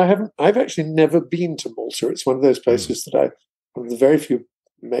question. I've actually never been to Malta. It's one of those places one of the very few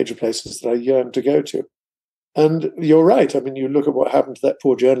major places that I yearn to go to. And you're right. I mean, you look at what happened to that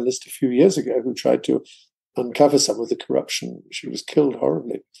poor journalist a few years ago who tried to uncover some of the corruption. She was killed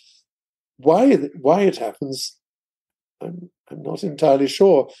horribly. Why it happens, I'm not entirely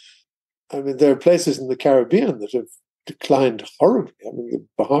sure. I mean, there are places in the Caribbean that have declined horribly. I mean, the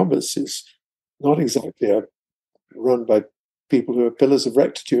Bahamas is not exactly run by people who are pillars of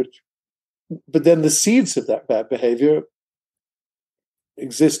rectitude. But then the seeds of that bad behavior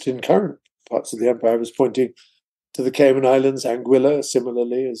exist in current parts of the empire. I was pointing to the Cayman Islands. Anguilla,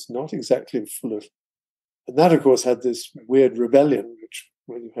 similarly, is not exactly full of... And that, of course, had this weird rebellion,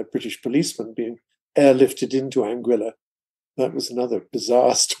 where you had British policemen being airlifted into Anguilla. That was another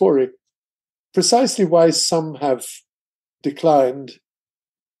bizarre story. Precisely why some have declined,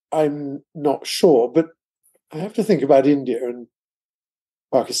 I'm not sure. But I have to think about India and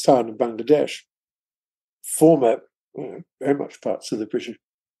Pakistan and Bangladesh, former, very much parts of the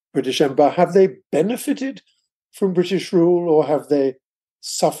British Empire. Have they benefited from British rule, or have they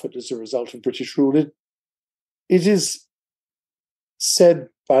suffered as a result of British rule? It is said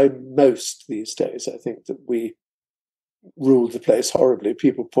by most these days, I think, that we ruled the place horribly.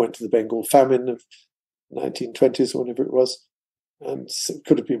 People point to the Bengal famine of 1920s or whatever it was, and it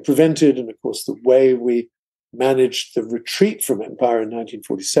could have been prevented. And of course, the way we managed the retreat from empire in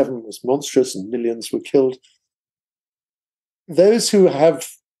 1947 was monstrous and millions were killed. Those who have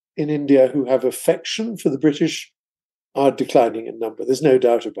in India who have affection for the British are declining in number. There's no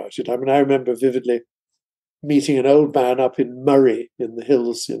doubt about it. I mean, I remember vividly meeting an old man up in Murray in the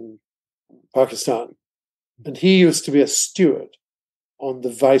hills in Pakistan. And he used to be a steward on the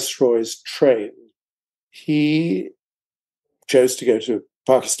Viceroy's train. He chose to go to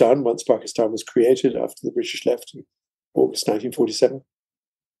Pakistan once Pakistan was created after the British left in August 1947.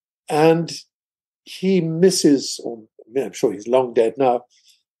 And he misses, or I'm sure he's long dead now,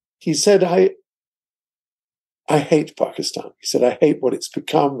 he said, I hate Pakistan. He said, I hate what it's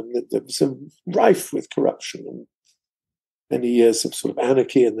become, and that there was rife with corruption and many years of sort of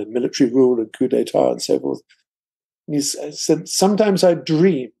anarchy and then military rule and coup d'etat and so forth. And he said, sometimes I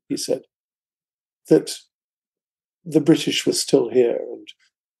dream, he said, that the British were still here. And,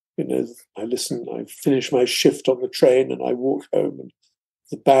 you know, I finish my shift on the train and I walk home and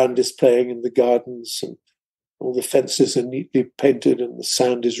the band is playing in the gardens and all the fences are neatly painted and the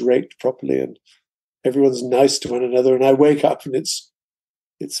sand is raked properly and everyone's nice to one another. And I wake up and it's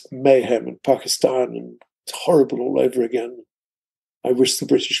mayhem in Pakistan and it's horrible all over again. I wish the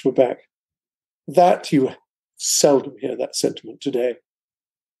British were back. That you seldom hear that sentiment today.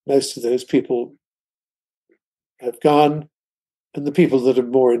 Most of those people have gone, and the people that are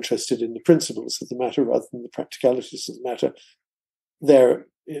more interested in the principles of the matter rather than the practicalities of the matter, they're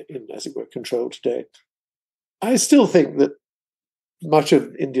in, as it were, control today. I still think that much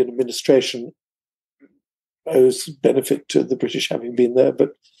of Indian administration owes benefit to the British having been there,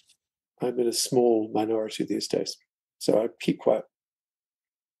 but I'm in a small minority these days, so I keep quiet.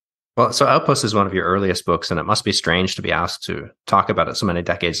 Well, so Outposts is one of your earliest books, and it must be strange to be asked to talk about it so many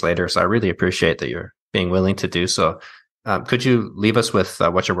decades later. So I really appreciate that you're being willing to do so. Could you leave us with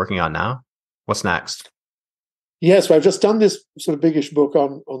what you're working on now? What's next? Yes, well, I've just done this sort of biggish book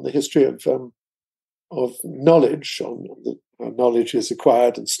on the history of knowledge, on how knowledge is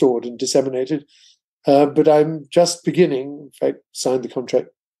acquired and stored and disseminated. But I'm just beginning, in fact, signed the contract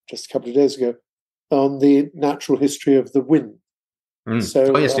just a couple of days ago, on the natural history of the wind.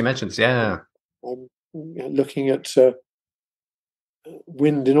 So, yes, you mentioned, yeah. I'm looking at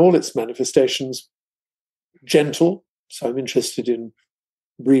wind in all its manifestations, gentle. So I'm interested in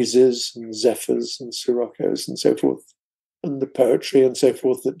breezes and zephyrs and siroccos and so forth, and the poetry and so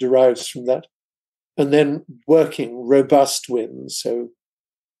forth that derives from that. And then working robust winds, so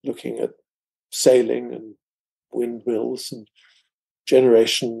looking at sailing and windmills and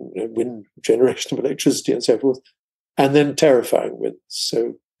wind generation of electricity and so forth. And then terrifying winds,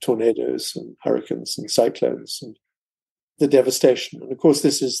 so tornadoes and hurricanes and cyclones and the devastation. And of course,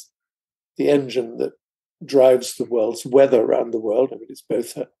 this is the engine that drives the world's weather around the world. I mean, it's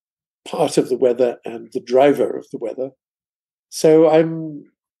both a part of the weather and the driver of the weather. So I'm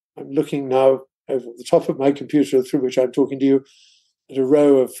looking now over the top of my computer through which I'm talking to you at a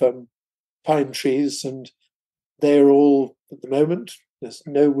row of pine trees, and they're all, at the moment, there's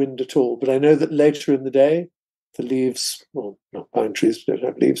no wind at all. But I know that later in the day, the leaves, well, not pine trees, don't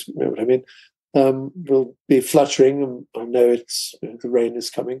have leaves, but you know what I mean, will be fluttering, and I know the rain is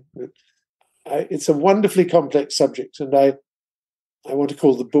coming. It's a wonderfully complex subject, and I want to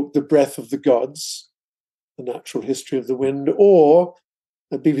call the book The Breath of the Gods, The Natural History of the Wind, or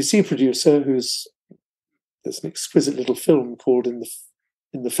a BBC producer there's an exquisite little film called In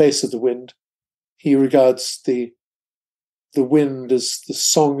the Face of the Wind. He regards the wind as the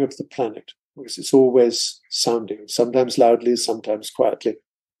song of the planet, because it's always sounding, sometimes loudly, sometimes quietly.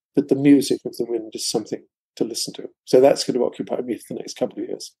 But the music of the wind is something to listen to. So that's going to occupy me for the next couple of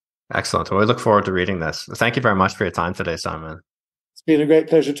years. Excellent. Well, we look forward to reading this. Thank you very much for your time today, Simon. It's been a great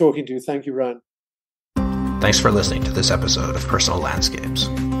pleasure talking to you. Thank you, Ryan. Thanks for listening to this episode of Personal Landscapes.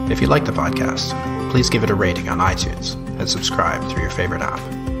 If you like the podcast, please give it a rating on iTunes and subscribe through your favorite app.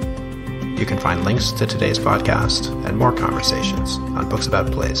 You can find links to today's podcast and more conversations on Books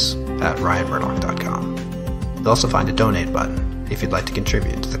About Place at ryanmurdoch.com. You'll also find a donate button if you'd like to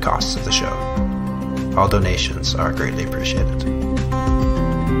contribute to the costs of the show. All donations are greatly appreciated.